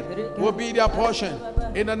Spirit will be their portion.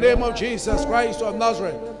 In the name of Jesus Christ of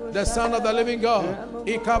Nazareth, the Son of the living God.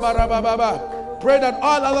 Pray that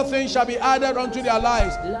all other things shall be added unto their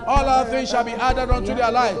lives. All other things shall be added unto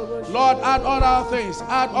their life. Lord, add all other things.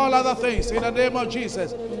 Add all other things in the name of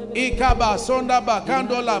Jesus. Ikaba, sondaba,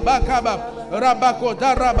 kandola, bakaba, rabako,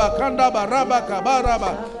 daraba, kandaba, rabaka,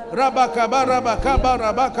 baraba, rabaka, baraba,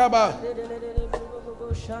 kabara, bakaba.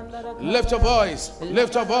 Lift your voice,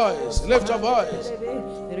 lift your voice, lift your voice.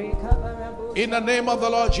 In the name of the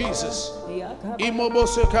Lord Jesus. Imobo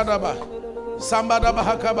sekadaba, sambada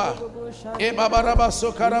bahakaba, ebabaraba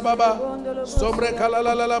sokarababa, sombre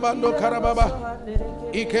kalalalabando karababa,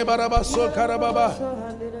 ikebaraba sokarababa.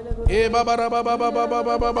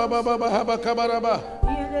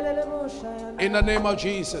 In the name of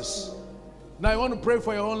Jesus. Now I want to pray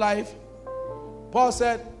for your own life. Paul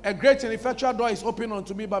said, a great and effectual door is open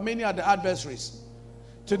unto me, but many are the adversaries.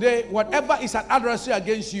 Today, whatever is an adversary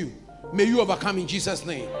against you, May you overcome in Jesus'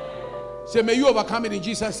 name. Say, may you overcome it in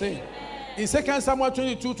Jesus' name. In 2 Samuel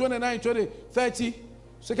 22, 29, 20, 30,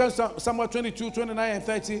 2 Samuel 22, 29 and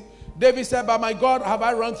 30, David said, by my God have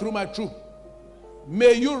I run through my troop.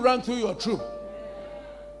 May you run through your troop.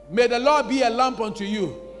 May the Lord be a lamp unto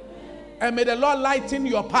you. And may the Lord lighten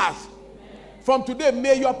your path. From today,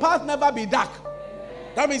 may your path never be dark.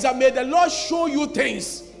 That means that may the Lord show you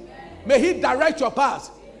things. May He direct your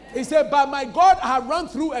path. He said, by my God I have run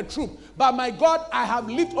through a troop. By my God I have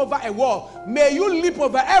leaped over a wall. May you leap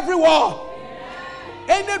over every wall.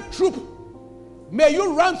 Any troop, may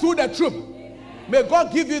you run through the troop. May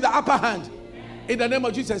God give you the upper hand. In the name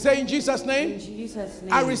of Jesus. Say in Jesus' name. In Jesus'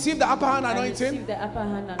 name. I receive the upper hand anointing.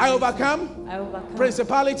 I overcome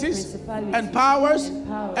principalities and powers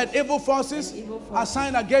and evil forces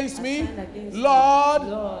assigned against me. Lord,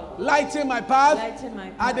 lighten my path.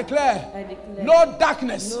 I declare no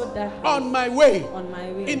darkness on my way.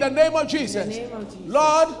 In the name of Jesus.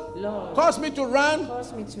 Lord, cause me to run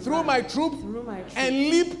through my troop and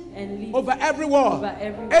leap over every wall.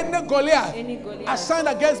 Any Goliath assigned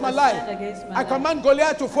against my life, I command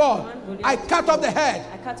Goliath to fall. I cut off the head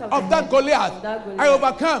of that Goliath. I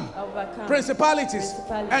overcome principalities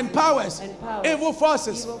and powers, evil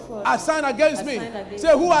forces assigned against me.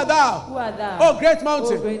 Say, who are thou? Oh, great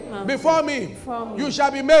mountain. Before me, you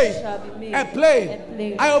shall be made a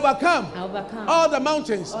plain. I overcome all the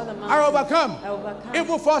mountains. I overcome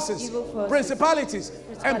evil forces, principalities,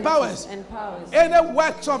 and powers. Any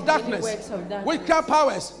works of darkness, witchcraft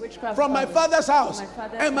powers from my father's house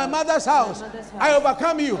and my mother's house, I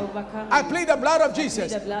overcome you. I plead the blood of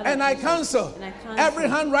Jesus and I cancel every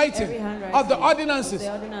handwriting of the ordinances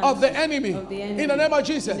of the enemy in the name of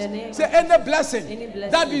Jesus. Say, any blessing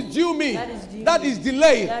that is due me, that is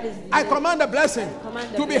delayed, I command the blessing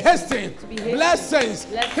to be hastened. Blessings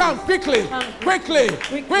come quickly, quickly,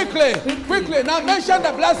 quickly, quickly. Now mention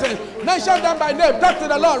the blessings. Mention them by name. Talk to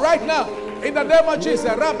the Lord right now. In the name of Jesus.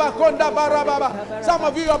 Some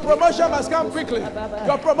of you, your promotion must come quickly.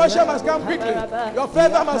 Your promotion must come quickly. Your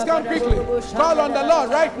favor must come quickly. Call on the Lord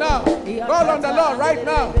right now. Call on the Lord right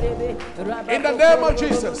now. In the name of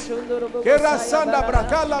Jesus.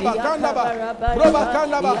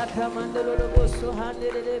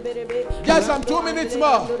 Just some 2 minutes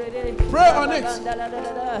more. Pray on it.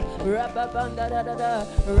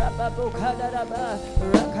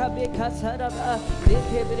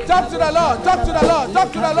 Talk to the Lord. Talk to the Lord. Talk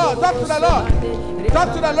to the Lord. Talk to the Lord.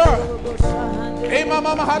 Talk to the Lord.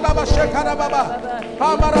 Imama Mahadaba Shekarababa.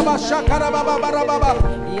 Hamaraba Shakarababa Barababa.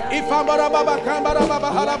 Ifamarababa Kambarababa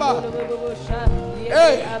Haraba.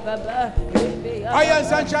 Hey. Ayan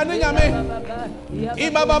Sanchani Yame.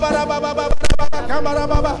 Imaba Barababa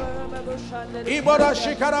Kamarababa. Ibora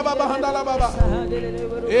Shikarababa Handalababa.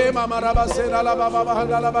 Imamaraba Senalababa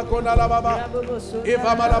Handalaba Kondalababa.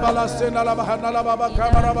 Ifamarabala Senalaba Handalababa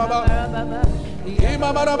Kamarababa.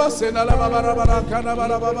 Imamaraba Senalababa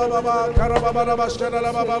Kanabarababa Karababa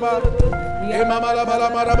Shenalababa. Imamalabala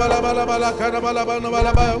Marabalabala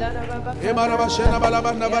Kanabalaba. Imaraba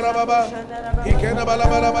Shenabalaba Nabarababa.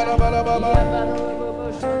 Ikenabalabalabala.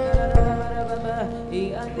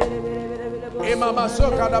 Imama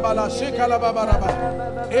Sokalabala Shikalababaraba.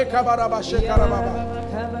 Ekabaraba Shikarababa.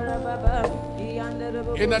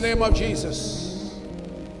 In the name of Jesus.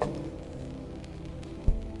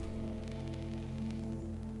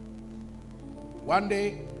 One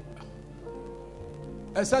day,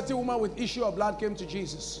 a certain woman with issue of blood came to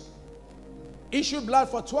Jesus. Issued blood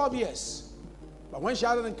for 12 years. But when she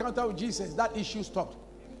had an encounter with Jesus, that issue stopped.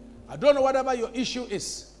 I don't know whatever your issue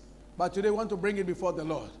is, but today I want to bring it before the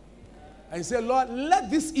Lord. And say, Lord, let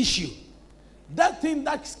this issue, that thing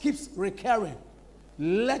that keeps recurring,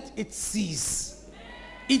 let it cease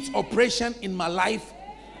its operation in my life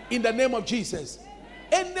in the name of Jesus.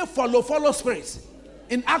 Any follow spirit.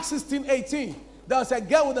 In Acts 16:18, there was a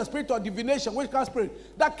girl with a spirit of divination, witchcraft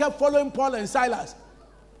spirit, that kept following Paul and Silas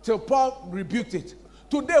till Paul rebuked it.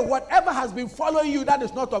 Today, whatever has been following you that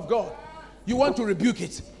is not of God, you want to rebuke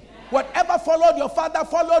it. Whatever followed your father,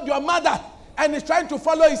 followed your mother, and is trying to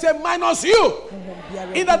follow, he said, minus you.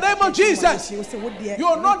 In the name of Jesus, you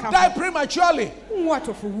will not die prematurely. You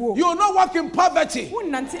will not walk in poverty.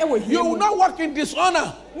 You will not walk in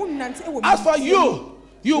dishonor. As for you,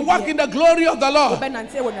 you walk in the glory of the Lord.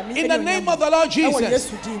 In the name of the Lord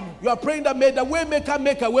Jesus, you are praying that may the way maker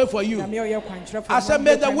make a way for you. I said,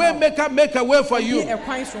 may the way maker make a way for you.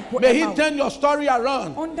 May he turn your story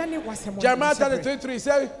around. Jeremiah 33:3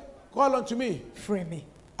 says, call unto me.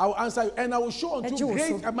 I will answer you, and I will show unto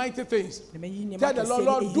great and mighty things. Tell the Lord,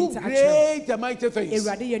 Lord, do great and mighty things.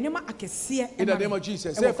 In the name of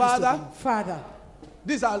Jesus. Say, Father,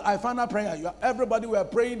 This is our final prayer. Everybody, we are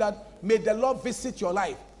praying that may the Lord visit your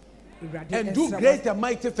life and do great and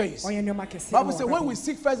mighty things. Bible says when we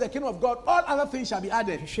seek first the kingdom of God, all other things shall be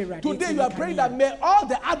added. Today you are praying that may all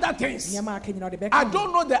the other things, I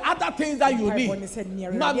don't know the other things that you need,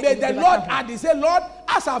 but may the Lord add. He said, Lord,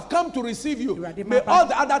 as I've come to receive you, may all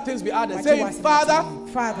the other things be added. Say, Father,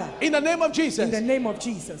 in the name of Jesus, in the name of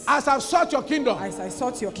Jesus, as I've sought your kingdom, as I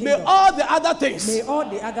sought your kingdom, may all the other things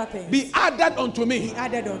be added unto me,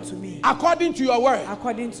 according to your word.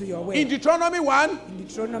 In Deuteronomy 1,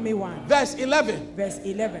 verse 11.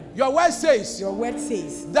 Your word says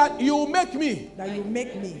that you will make me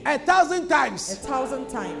 1,000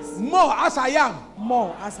 times more as I am,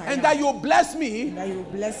 and that you will bless me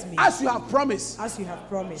as you have promised.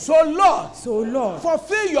 So Lord,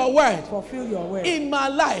 fulfill your word in my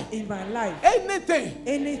life.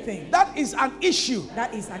 Anything that is an issue,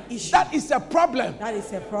 that is a problem,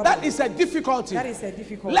 that is a difficulty,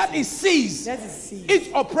 let it cease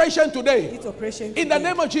its operation today. In the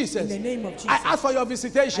name of Jesus, I ask for your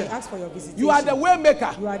visitation. You are the way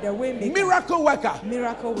maker, miracle worker,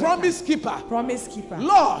 promise keeper.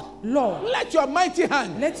 Lord, let your mighty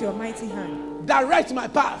hand direct my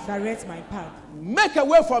path. Make a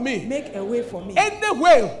way for me. Any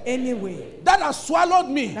way that has swallowed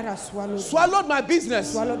me, swallowed my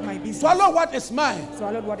business, swallowed what is mine.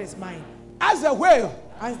 As a whale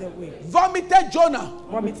vomited Jonah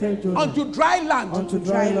unto dry land,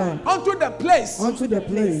 unto the place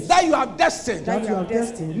that you have destined.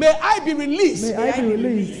 May I be released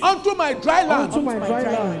unto my dry land,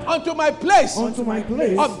 unto my place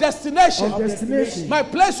of destination, my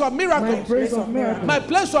place of miracles, my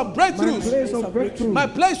place of breakthroughs, my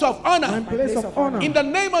place of honor. In the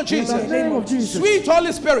name of Jesus, sweet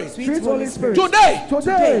Holy Spirit,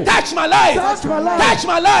 today, touch my life, touch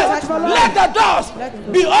my life. Let the doors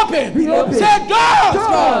be open. Say doors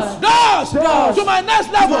to my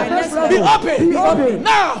next level. Be open.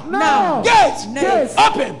 Now. Gates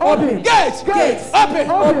open. Gates open.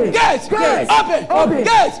 Gates open.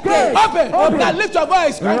 Gates open. Now lift your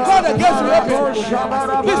voice and call the gates to open.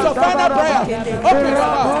 This is your final prayer. Open your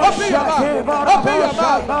mouth. Open your mouth. Open your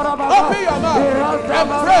mouth. Open your mouth and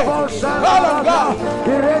pray. Call on God.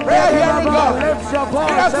 Prayer hearing God.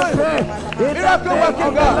 Miracle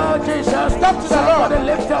working God. Step to the Lord.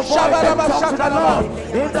 Shabaraba Shakaraba,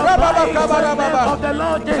 Rababa Kabaraba,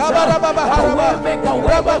 Kabaraba Haraba,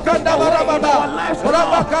 Rabakandababa,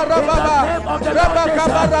 Rabakarababa,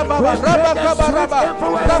 Rabakabaraba,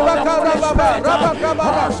 Rabakabaraba,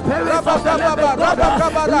 Rabakarababa,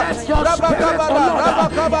 Rabakabara, Rabakababa,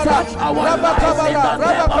 Rabakabara, Rabakabara, Rabakabara,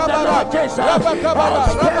 Rabakabara, Rabakabara, Rabakabara,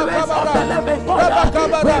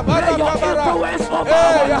 Rabakabara, Rabakabara,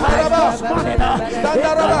 Hey, Haraba,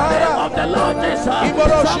 Standarabahara,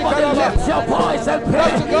 Lift your voice and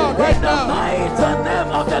pray in the mighty name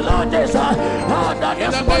of the Lord Jesus.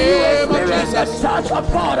 In the name of Jesus, touch of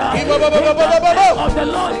God. In the name of the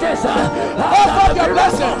Lord Jesus, offer your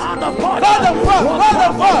blessings. Call them forth.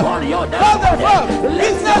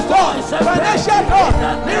 Business doors, financial doors,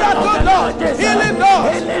 miracle doors, healing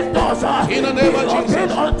doors. In the name of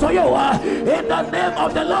Jesus. Unto you, in the name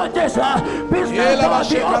of the Lord Jesus, business doors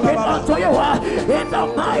be open unto you. In the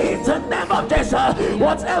mighty name of Jesus,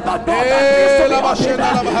 whatever door that needs to be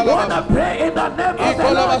open, wanna pray in the name of the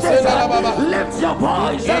Lord Jesus. Lift your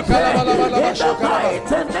voice and pray in the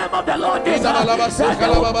mighty name of the Lord Jesus. That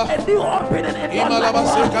there will be a new opening in your life.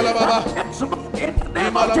 In the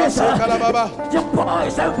name of Jesus, your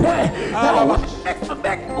voice and pray. That will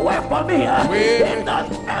make a way for me. In the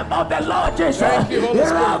name of the Lord Jesus.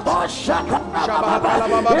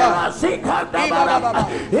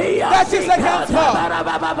 30 seconds more.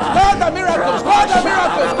 Call the miracles.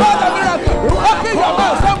 Open your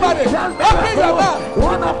mouth, somebody. Open your mouth.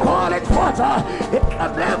 Wanna call it water in the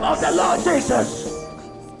name of the Lord Jesus.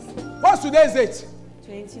 What's today's date?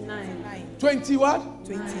 29. 20 what?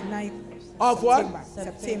 29 of what?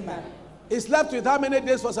 September. It's left with how many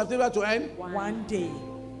days for September to end? 1 day.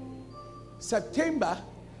 September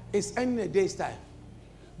is ending a day's time.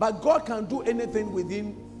 But God can do anything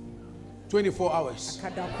within 24 hours.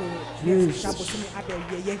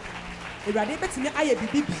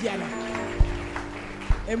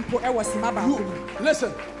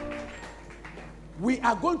 Listen, we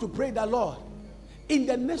are going to pray the Lord in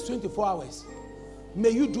the next 24 hours.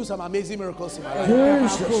 May you do some amazing miracles in my life.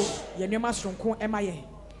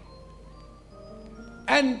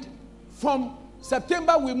 And from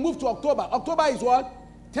September we move to October. October is what?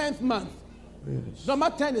 10th month. Yes. Number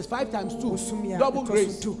 10 is 5 times 2. Double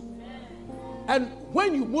grace. And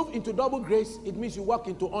when you move into double grace, it means you walk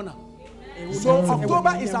into honor. So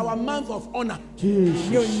October is our month of honor.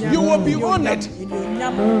 You will be honored.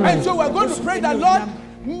 And so we're going to pray that, Lord,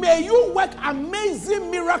 may you work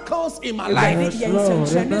amazing miracles in my life. May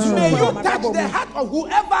you touch the heart of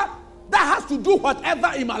whoever that has to do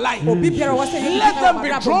whatever in my life. Let them be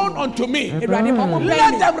drawn unto me.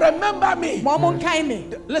 Let them remember me.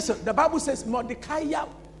 Listen, the Bible says Mordecai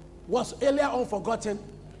was earlier on forgotten,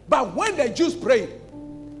 but when the Jews prayed,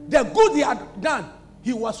 the good he had done,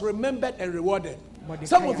 he was remembered and rewarded.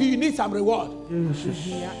 Some of you need some reward.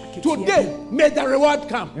 Today, may the reward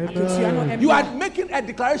come. You are making a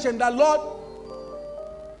declaration that, Lord,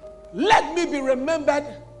 let me be remembered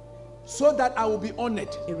so that I will be honored.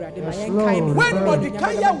 When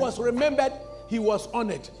Mordecai was remembered, he was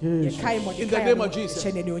honored. In the name of Jesus.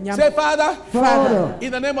 Say, Father,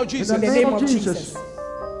 in the name of Jesus. In the name of Jesus.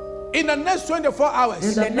 In the next 24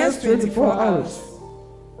 hours. In the next 24 hours.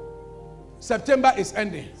 September is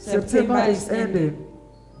ending. September is ending.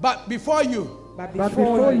 But before you,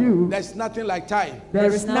 there's nothing like time.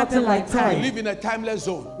 There is nothing like time. We live in a timeless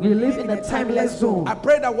zone. We live in a timeless zone. I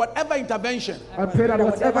pray that whatever intervention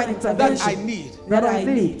that I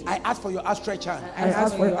need, I ask for your outstretched hand.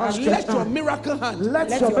 Let your miracle hand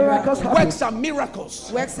work some miracles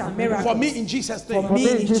for me in Jesus' name.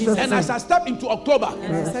 And as I step into October,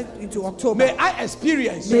 may I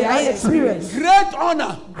experience great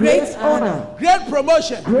honor, great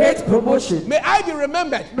promotion. May I be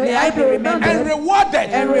remembered and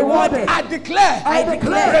rewarded. I declare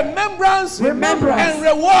remembrance and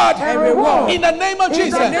reward in the name of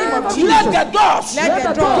Jesus. Let the doors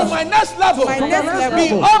to my next level be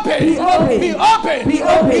open.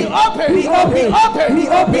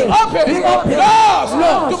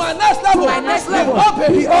 Doors to my next level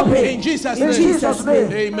be open in Jesus' name.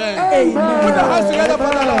 Amen. Put your hands together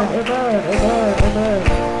for the Lord. Amen.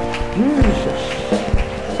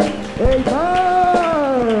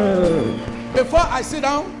 Before I sit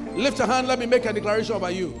down, lift your hand. Let me make a declaration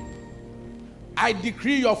about you. I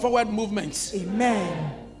decree your forward movements.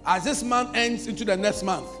 Amen. As this month ends into the next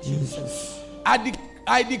month, Jesus.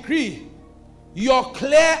 I decree your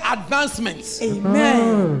clear advancements.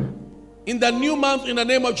 Amen. In the new month, in the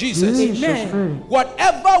name of Jesus. Amen.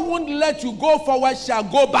 Whatever won't let you go forward shall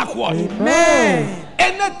go backward. Amen.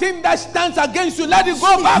 Anything that stands against you, let it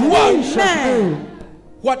go backward. Amen.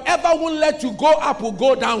 Whatever won't let you go up will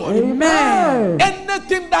go downward. Amen.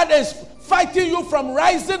 Anything that is fighting you from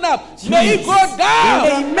rising up, may it go down.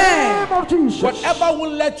 Amen. Whatever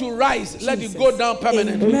will let you rise, let it go down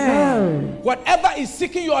permanently. Amen. Whatever is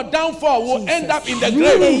seeking your downfall will end up in the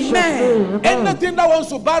grave. Amen. Anything that wants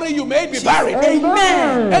to bury you, may it be buried.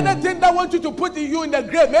 Amen. Anything that wants you to put you in the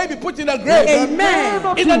grave, may it be put in the grave.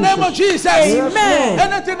 Amen. In the name of Jesus. Amen.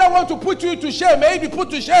 Anything that wants to put you to shame, may it be put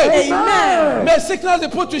to shame. Amen. May sickness be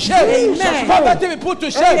put to shame. Amen. Poverty be put to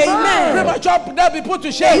shame. Amen. Premature death be put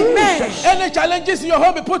to shame. Amen. Any challenges in your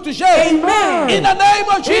home be put to shame. Amen. In the name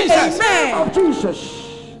of Jesus. Amen. Of Jesus.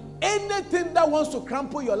 Anything that wants to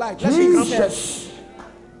crumple your life, let it crumple.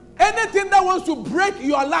 Anything that wants to break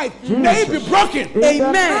your life, may it be broken.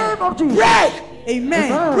 Amen. Break.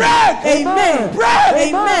 Amen. Break. Amen.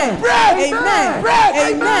 Break. Amen. Break. Amen. Break.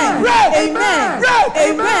 Amen. Break. Amen. Break.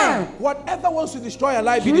 Amen. Whatever wants to destroy your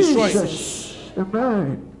life, be destroyed.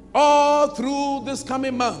 Amen. All through this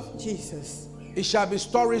coming month, Jesus. it shall be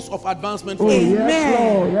stories of advancement for Oh, you. yes,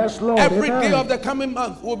 Lord. Yes, Lord. Every Amen. day of the coming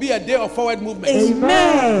month will be a day of forward movement.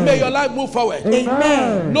 Amen. May your life move forward.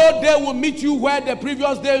 Amen. No day will meet you where the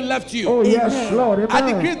previous day left you. Oh, yes, Lord. Amen.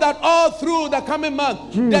 I decree that all through the coming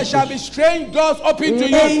month, there shall be strange doors open to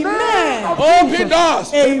you. Amen. Open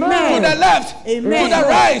doors. Amen. To the left, Amen. to the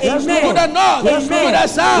right, Amen. to the north, Amen. to the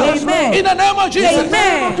south. Amen. In the name of Jesus.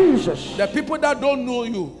 Amen. Jesus. The people that don't know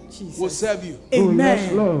you will serve you. Oh,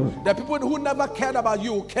 yes, Amen. Lord. The people who never cared about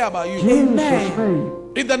you will care about you. Amen.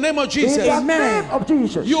 In the name of In Jesus. the Amen. name of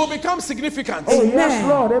Jesus. You will become significant. Oh, yes,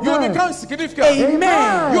 Lord. Amen. You will become significant.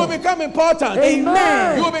 Amen. You will become important.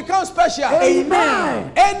 Amen. You will become special.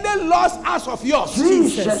 Amen. Any lost ass of yours,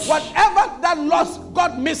 Jesus. whatever that lost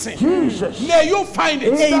got missing, Jesus. may you find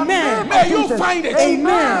it. Amen. May you find it.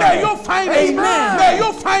 Amen. May you find it. Amen. May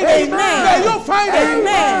you find it. Amen. May you find it.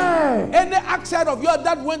 Amen. Any accent of yours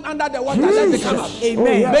that went under the water, let it come up. Amen.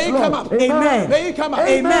 Oh, yes, May it come Lord. up. Amen. May it come up.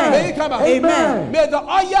 Amen. May it come up. Amen. May the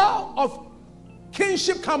oil of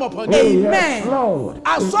kingship come upon Oh, you. yes, Lord.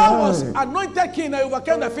 As Saul was Amen. anointed king and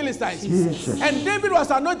overcame the Philistines, Jesus. and David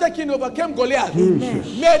was anointed king and overcame Goliath.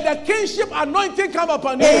 Jesus. May the kingship anointing come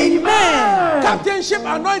upon you. Amen. Captainship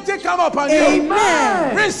anointing come upon you.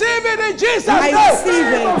 Amen. Receive it in Jesus' I name. receive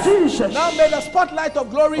it. Jesus. Now may the spotlight of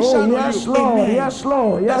glory Oh, shine on yes, you. Lord. Amen. Yes,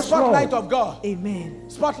 Lord. The Yes, spotlight Lord. of God. Amen.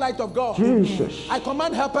 Spotlight of God. Jesus. I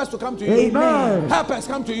command helpers to come to you. Amen. Helpers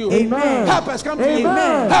come to you. Amen. Helpers come to you.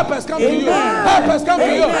 Amen. Helpers come to you. Amen. Helpers come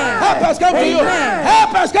to you. Amen. Helpers come to you. Amen.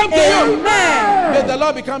 Helpers come to you. Amen. May the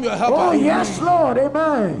Lord become your helper. Oh, yes, Lord.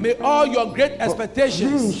 Amen. May all your great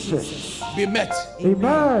expectations Jesus. be met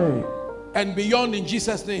Amen. and beyond in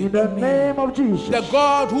Jesus' In name. the name of Jesus. The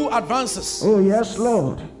God who advances, Oh, yes,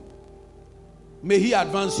 Lord. may He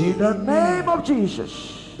advance In you. the name of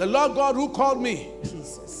Jesus. The Lord God who called me,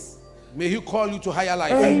 Jesus. may He call you to higher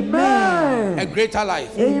life, Amen. a greater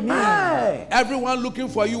life. Amen. Everyone looking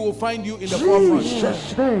for you will find you in the forefront.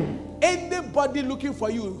 Jesus' name. Anybody looking for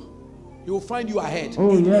you, He will find you ahead.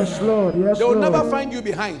 Oh, yes, Lord. Yes, They will Lord. never find you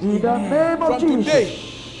behind. In the name of From Jesus. today,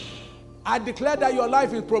 I declare that your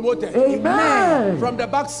life is promoted. Amen. From the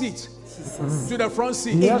back seat to the front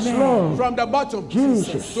seat. Yes, Lord. From the bottom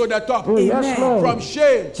Jesus. to the top. Oh, yes, Lord. From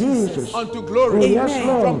shame Jesus. unto glory. Oh, yes,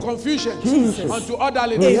 Lord. From confusion Jesus. unto Oh,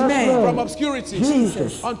 orderliness. yes, Lord. From obscurity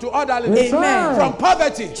Jesus. unto orderliness. Amen. From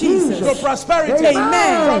poverty Jesus. to prosperity.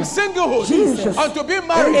 Amen. From singlehood Jesus. unto being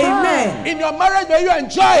married. Amen. In your marriage, may you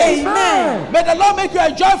enjoy it. Amen. May the Lord make you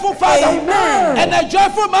a joyful father Amen. and a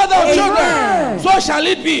joyful mother of Amen. children. So shall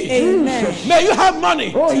it be. Amen. May you have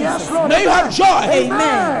money. Oh, yes, Lord. May you have joy.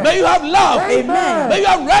 Amen. May you have love. Amen. May you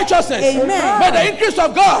have righteousness. Amen. May the increase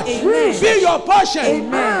of God Amen. be your portion.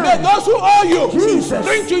 Amen. May those who owe you Jesus.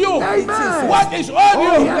 bring to you Amen. what is owed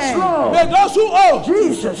Oh, you. yes, Lord. May those who owe,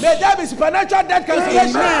 Jesus. may there be supernatural debt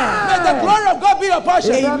cancellation. Amen. May the glory of God be your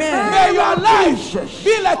portion. Amen. May your life Jesus.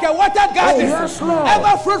 be like a watered garden, Oh, yes, Lord.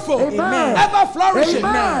 ever fruitful, Amen. ever flourishing.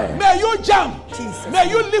 Amen. May you jump. Jesus. May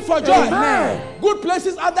you live for joy. Amen. Good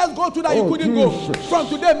places others go to that you Oh, couldn't go. Jesus. From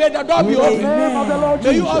today, may the door In be the open. name of the Lord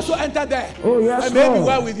May you Jesus. also enter there. Oh, yes, and may it be Lord.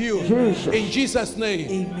 well with you. Jesus. In Jesus' name.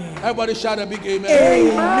 Amen. Everybody shout a big amen.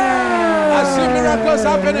 Amen. I see miracles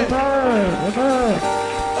happening. Amen. Amen.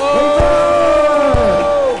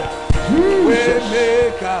 Oh, we Jesus.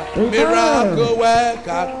 make a Amen. miracle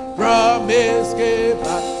worker, promise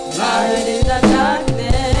keeper. Light in the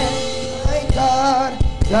darkness. My God,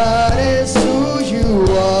 that is who you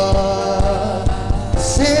are.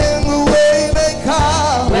 Sing way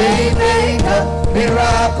maker,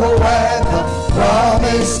 miracle worker,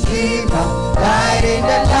 promise keeper, light in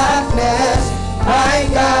the darkness. My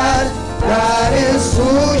God, that is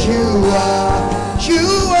who you are. You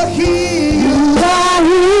are He. You are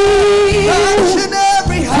He. Touching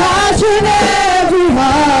every heart. Touching every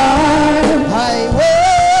heart. I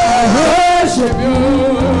worship you.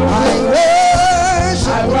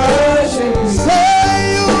 I worship you. Say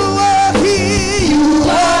you are He. You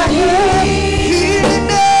are He. Healing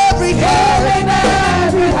every heart.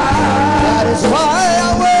 That is why I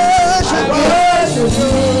worship you.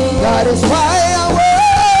 That is why I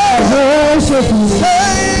worship you.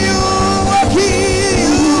 Say you are He.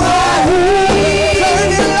 You are He.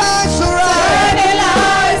 Turning lives around.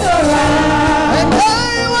 And I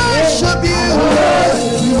worship you.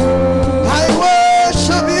 I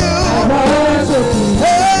worship you.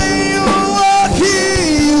 Hey, you are He.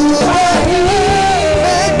 You are He.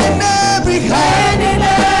 Making every heart.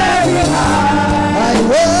 I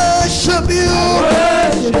worship you.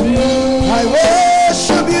 I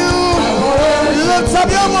worship you. Lift up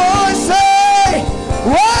your voice, say,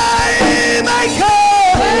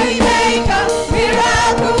 Waymaker,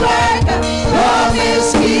 miracle worker,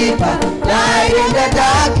 promise keeper, light in the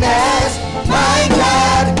darkness. My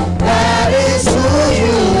God, that is who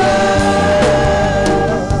you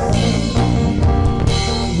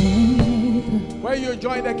are. When you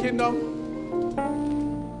join the kingdom,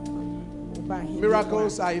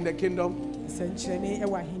 miracles are in the kingdom.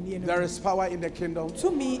 There is power in the kingdom.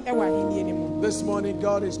 This morning,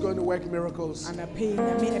 God is going to work miracles. I'm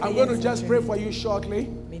going to just pray for you shortly.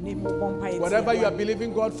 Whatever you are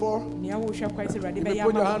believing God for, you put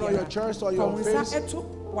your hand on your chest or your face.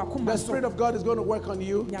 The Spirit of God is going to work on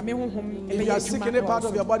you. If you are sick in any part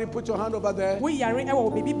of your body, put your hand over there.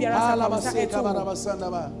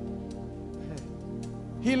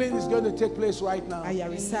 Healing is going to take place right now.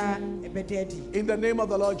 In the name of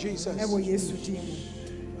the Lord Jesus. I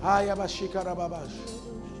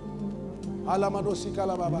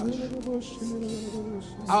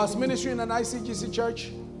was ministering in an ICGC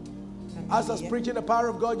church. As I was preaching, the power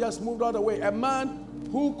of God just moved all the way. A man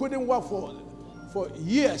who couldn't walk for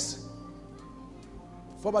years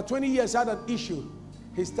For about 20 years, had an issue.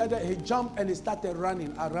 He jumped and he started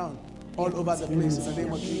running around all over the place in the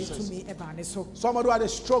name of Jesus. Somebody who had a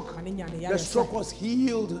stroke, the stroke was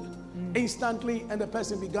healed instantly and the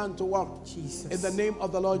person began to walk in the name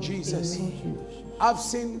of the Lord Jesus. I've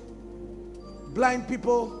seen blind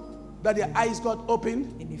people that their eyes got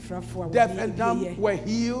opened, deaf and dumb were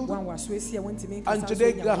healed, and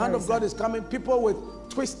today the hand of God is coming. People with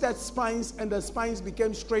twisted spines and the spines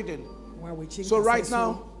became straightened. So right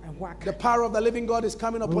now, the power of the living God is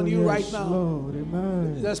coming upon you right now.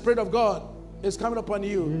 The Spirit of God is coming upon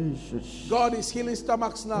you. God is healing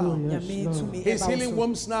stomachs now. He's healing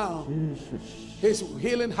wombs now. He's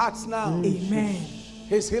healing hearts now.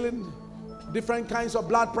 He's healing different kinds of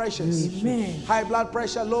blood pressures. High blood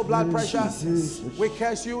pressure, low blood pressure. We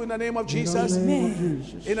curse you in the name of Jesus.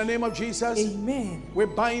 In the name of Jesus. We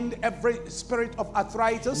bind every spirit of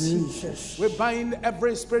arthritis. We bind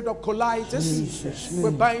every spirit of colitis. We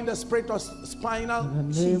bind the spirit of spinal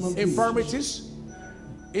infirmities.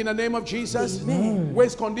 In the name of Jesus.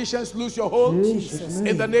 Waist conditions, lose your hold.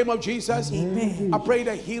 In the name of Jesus. I pray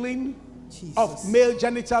the healing of male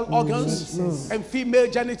genital organs and female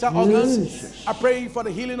genital organs. I pray for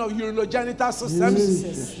the healing of urinogenital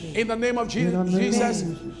systems in the name of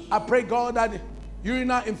Jesus. I pray, God, that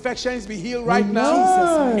urinary infections be healed right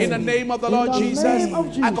now in the name of the Lord Jesus.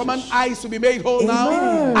 I command eyes to be made whole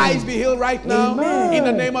now. Eyes be healed right now in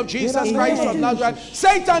the name of Jesus Christ of Nazareth.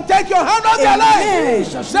 Satan, take your hand off their life.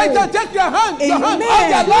 Satan, take your hand off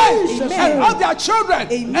their life and of their children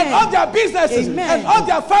and of their businesses and of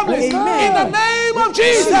their families in the name of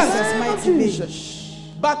Jesus.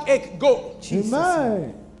 Backache, go.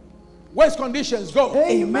 Waist conditions, go.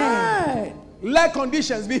 Leg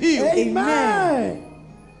conditions be healed.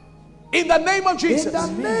 In the name of Jesus. In the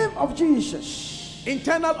name of Jesus.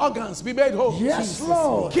 Internal organs be made whole. Yes,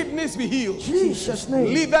 Lord. Kidneys be healed. Jesus'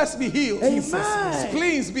 name. Livers be healed.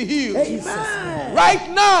 Spleens be healed.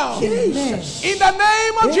 Right now. Jesus. In the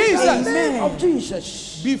name of Jesus. In the name of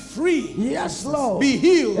Jesus. Be free. Yes, Lord. Be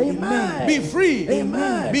healed. Amen. Be free.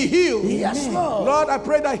 Amen. Be healed. Yes, Lord. Lord, I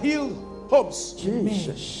pray that heal homes.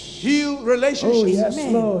 Jesus. Heal relationships. Oh, yes,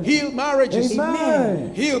 Lord. Heal marriages.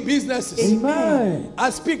 Amen. Heal businesses. Amen.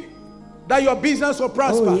 I speak that your business will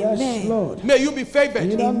prosper. Oh, yes, Lord. May you be favored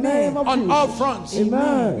In the name of on Jesus. all fronts.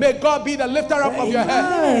 Amen. May God be the lifter up of your head.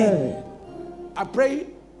 Amen. I pray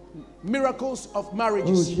miracles of Oh,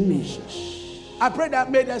 marriages. Jesus. I pray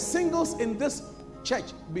that may the singles in this church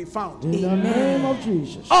be found. In the name of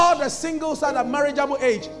Jesus. All the singles at a marriageable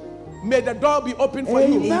age, may the door be open for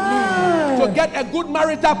you to get a good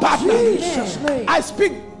marital partner. Jesus' name. I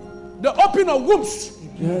speak the open of wombs.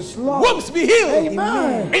 Yes, Lord. Wombs be healed.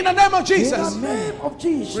 Amen. In the name of Jesus. In the name of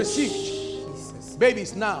Jesus. Receive.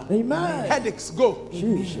 Babies now. Amen. Headaches go.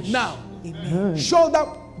 Jesus. Now. Amen. Shoulder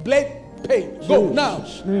blade pain go now.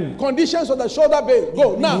 Conditions of the shoulder blade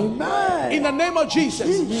go now. Amen. In the name of Jesus.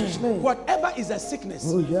 Jesus' name. Whatever is a sickness,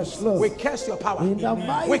 Oh, yes, Lord. we curse your power. In the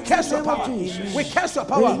mighty We curse your name of power. Jesus. We curse your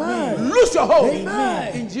power. Amen. Lose your hold.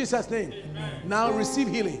 Amen. In Jesus' name. Now receive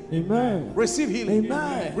healing. Amen. Receive healing.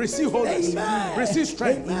 Amen. Receive wholeness. Amen. Receive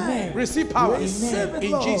strength. Amen. Receive power. Receive it,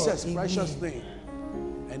 in Lord. Jesus' precious name.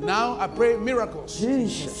 And now I pray miracles.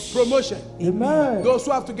 Jesus. Promotion. Amen. Those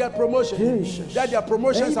who have to get promotion, Jesus. that their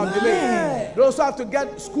promotions are delayed. Amen. Those who have to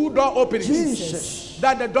get school door openings, Jesus.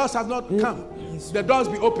 that the doors have not come. The doors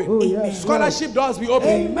be open. Oh, yes, Scholarship doors be open.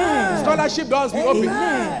 Amen. Scholarship doors be open.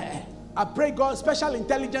 Amen. I pray God special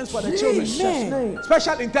intelligence for the Jesus' children. name.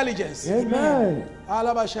 Special intelligence. Amen.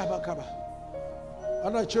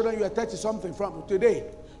 Other children, you are 30 something from today.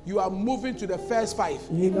 You are moving to the first 5.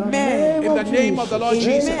 In the Amen. name In the of name Jesus. of the Lord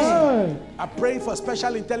Jesus. Amen. I pray for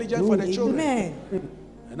special intelligence for the children. Amen.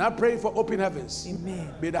 And I pray for open heavens.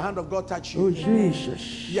 Amen. May the hand of God touch Oh, you.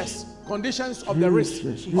 Jesus. Yes. Conditions of the wrist,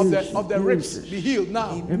 of the ribs be healed now.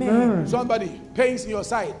 Amen. Somebody, pains in your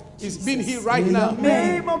side is being healed right now. In the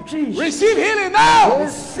name of Jesus. Receive healing now.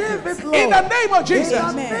 Receive it, Lord. In the name of Jesus.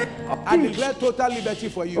 Amen. I declare total liberty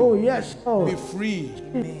for you. Oh, yes, Lord. Be free.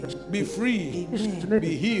 Be free. Jesus' name.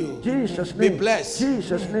 Be healed. Jesus' Be name. blessed.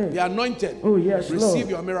 Jesus' name. Be anointed. Oh, yes, Receive Lord.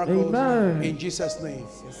 your miracles Amen. in Jesus' name.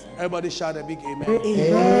 Everybody shout a big amen.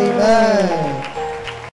 Amen.